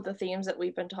well with the themes that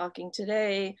we've been talking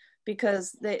today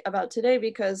because they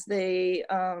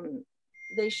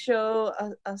show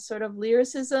a sort of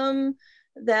lyricism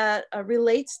that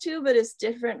relates to, but is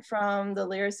different from the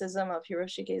lyricism of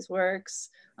Hiroshige's works.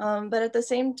 But at the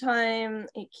same time,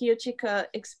 Kiyochika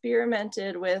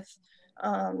experimented with,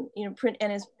 print,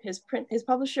 and his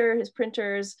publisher, his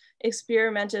printers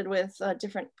experimented with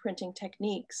different printing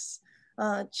techniques.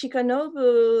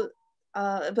 Chikanobu,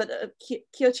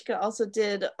 Kiyochika also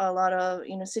did a lot of,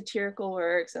 satirical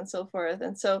works and so forth.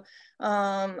 And so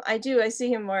I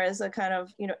see him more as a kind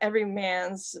of, every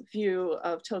man's view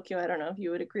of Tokyo. I don't know if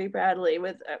you would agree, Bradley,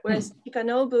 whereas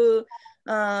Chikanobu,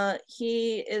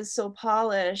 he is so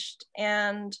polished.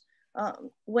 And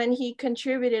when he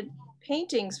contributed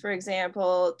paintings, for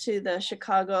example, to the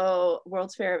Chicago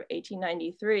World's Fair of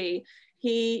 1893,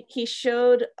 he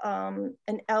showed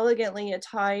an elegantly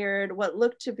attired, what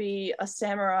looked to be a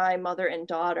samurai mother and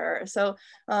daughter. So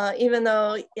even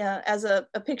though as a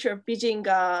picture of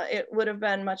Bijinga, it would have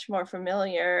been much more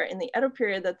familiar in the Edo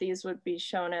period that these would be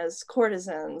shown as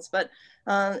courtesans. But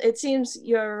it seems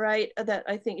you're right that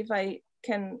I think if I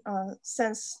can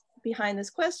sense behind this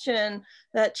question,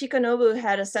 that Chikanobu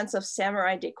had a sense of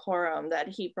samurai decorum that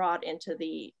he brought into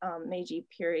the Meiji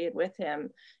period with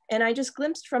him. And I just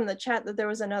glimpsed from the chat that there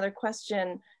was another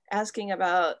question asking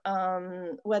about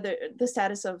whether the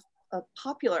status of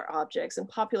popular objects and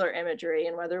popular imagery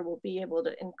and whether we'll be able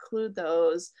to include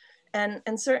those.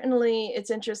 And certainly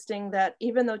it's interesting that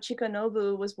even though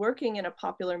Chikanobu was working in a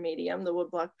popular medium, the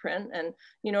woodblock print, and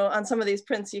on some of these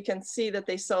prints you can see that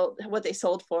they sold what they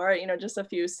sold for, just a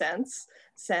few cents,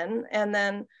 sen. And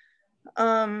then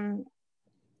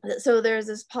so there's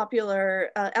this popular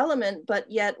element, but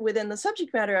yet within the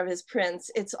subject matter of his prints,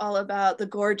 it's all about the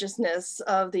gorgeousness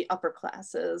of the upper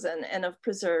classes and of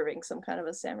preserving some kind of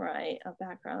a samurai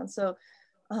background. So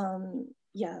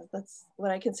yeah, that's what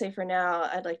I can say for now.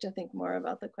 I'd like to think more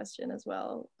about the question as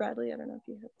well. Bradley, I don't know if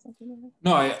you had something on that.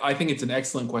 No, I think it's an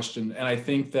excellent question. And I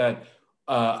think that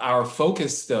our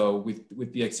focus though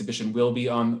with the exhibition will be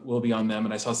on them.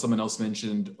 And I saw someone else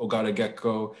mentioned Ogata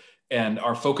Gekko. And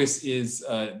our focus is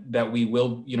that we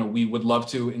will, we would love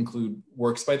to include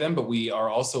works by them, but we are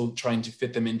also trying to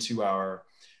fit them into our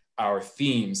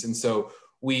themes. And so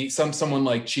someone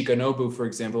like Chikanobu, for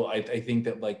example, I think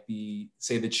that like the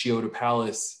Chiyoda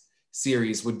Palace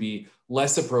series would be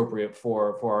less appropriate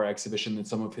for our exhibition than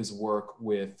some of his work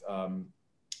with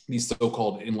these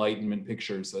so-called Enlightenment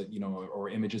pictures, or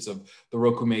images of the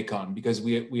Rokumeikon, because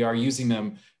we are using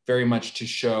them very much to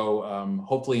show,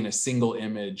 hopefully in a single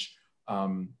image,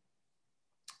 the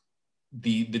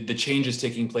changes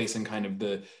taking place in kind of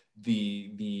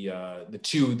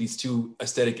these two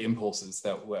aesthetic impulses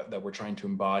that we're trying to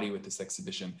embody with this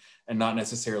exhibition, and not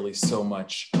necessarily so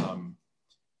much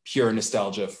pure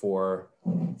nostalgia for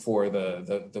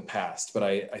the past. But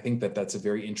I think that that's a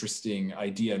very interesting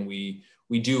idea, and we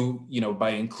do, you know,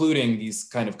 by including these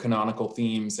kind of canonical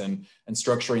themes and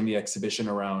structuring the exhibition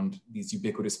around these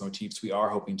ubiquitous motifs, we are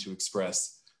hoping to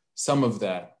express some of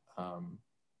that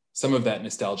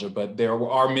nostalgia. But there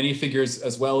are many figures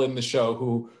as well in the show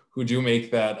who do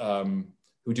make that,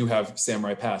 who do have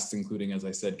samurai pasts, including, as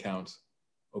I said, Count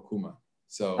Okuma.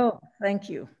 So. Oh, thank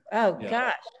you. Oh, yeah.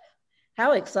 Gosh,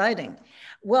 how exciting.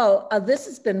 Well, this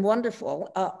has been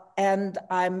wonderful. And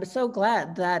I'm so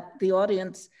glad that the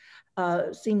audience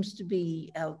seems to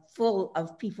be full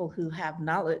of people who have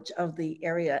knowledge of the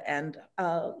area and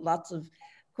lots of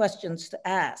questions to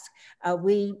ask.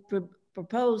 We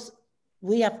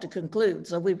have to conclude.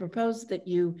 So we propose that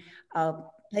you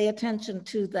pay attention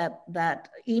to that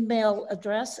email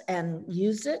address and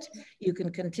use it. You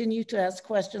can continue to ask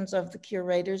questions of the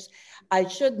curators. I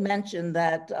should mention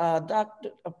that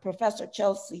Professor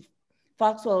Chelsea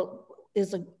Foxwell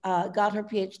got her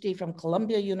PhD from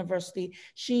Columbia University.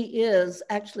 She is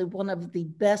actually one of the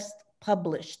best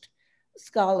published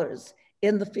scholars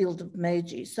in the field of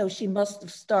Meiji. So she must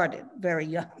have started very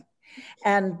young.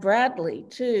 And Bradley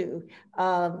too,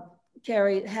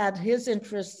 Carrie had his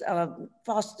interests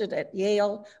fostered at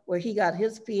Yale, where he got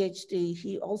his PhD.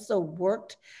 He also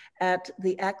worked at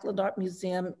the Ackland Art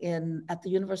Museum at the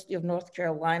University of North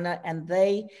Carolina, and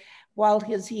while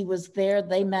he was there,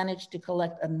 they managed to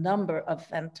collect a number of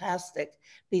fantastic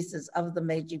pieces of the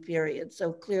Meiji period.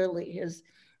 So clearly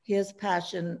his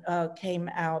passion came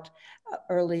out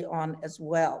early on as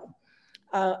well.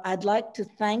 I'd like to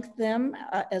thank them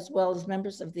as well as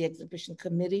members of the exhibition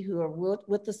committee who are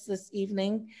with us this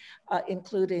evening,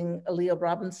 including Leah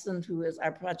Robinson, who is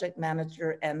our project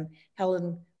manager, and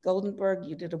Helen Goldenberg.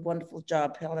 You did a wonderful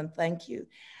job, Helen. Thank you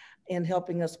in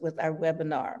helping us with our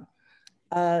webinar.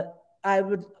 I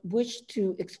would wish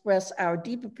to express our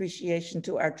deep appreciation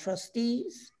to our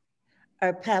trustees,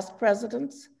 our past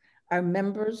presidents, our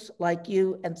members like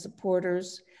you, and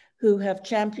supporters who have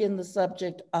championed the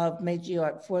subject of Meiji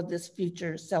art for this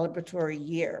future celebratory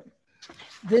year.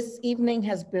 This evening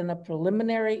has been a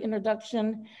preliminary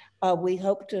introduction. We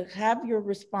hope to have your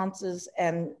responses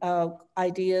and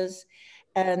ideas,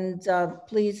 and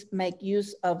please make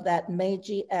use of that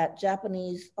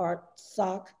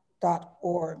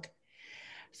meiji@japaneseartsoc.org.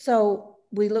 So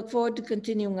we look forward to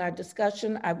continuing our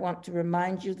discussion. I want to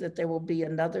remind you that there will be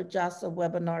another JASA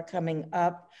webinar coming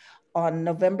up on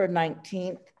November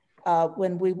 19th,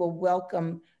 when we will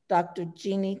welcome Dr.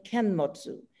 Jeannie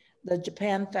Kenmotsu, the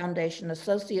Japan Foundation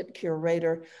Associate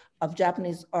Curator of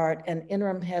Japanese Art and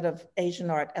Interim Head of Asian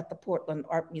Art at the Portland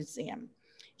Art Museum.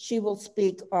 She will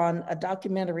speak on a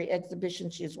documentary exhibition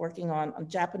she is working on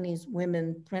Japanese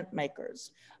women printmakers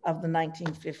of the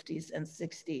 1950s and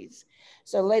 60s.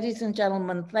 So ladies and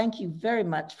gentlemen, thank you very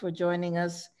much for joining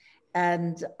us,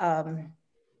 and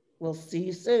we'll see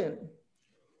you soon.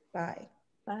 Bye.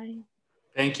 Bye.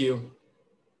 Thank you.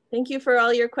 Thank you for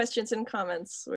all your questions and comments.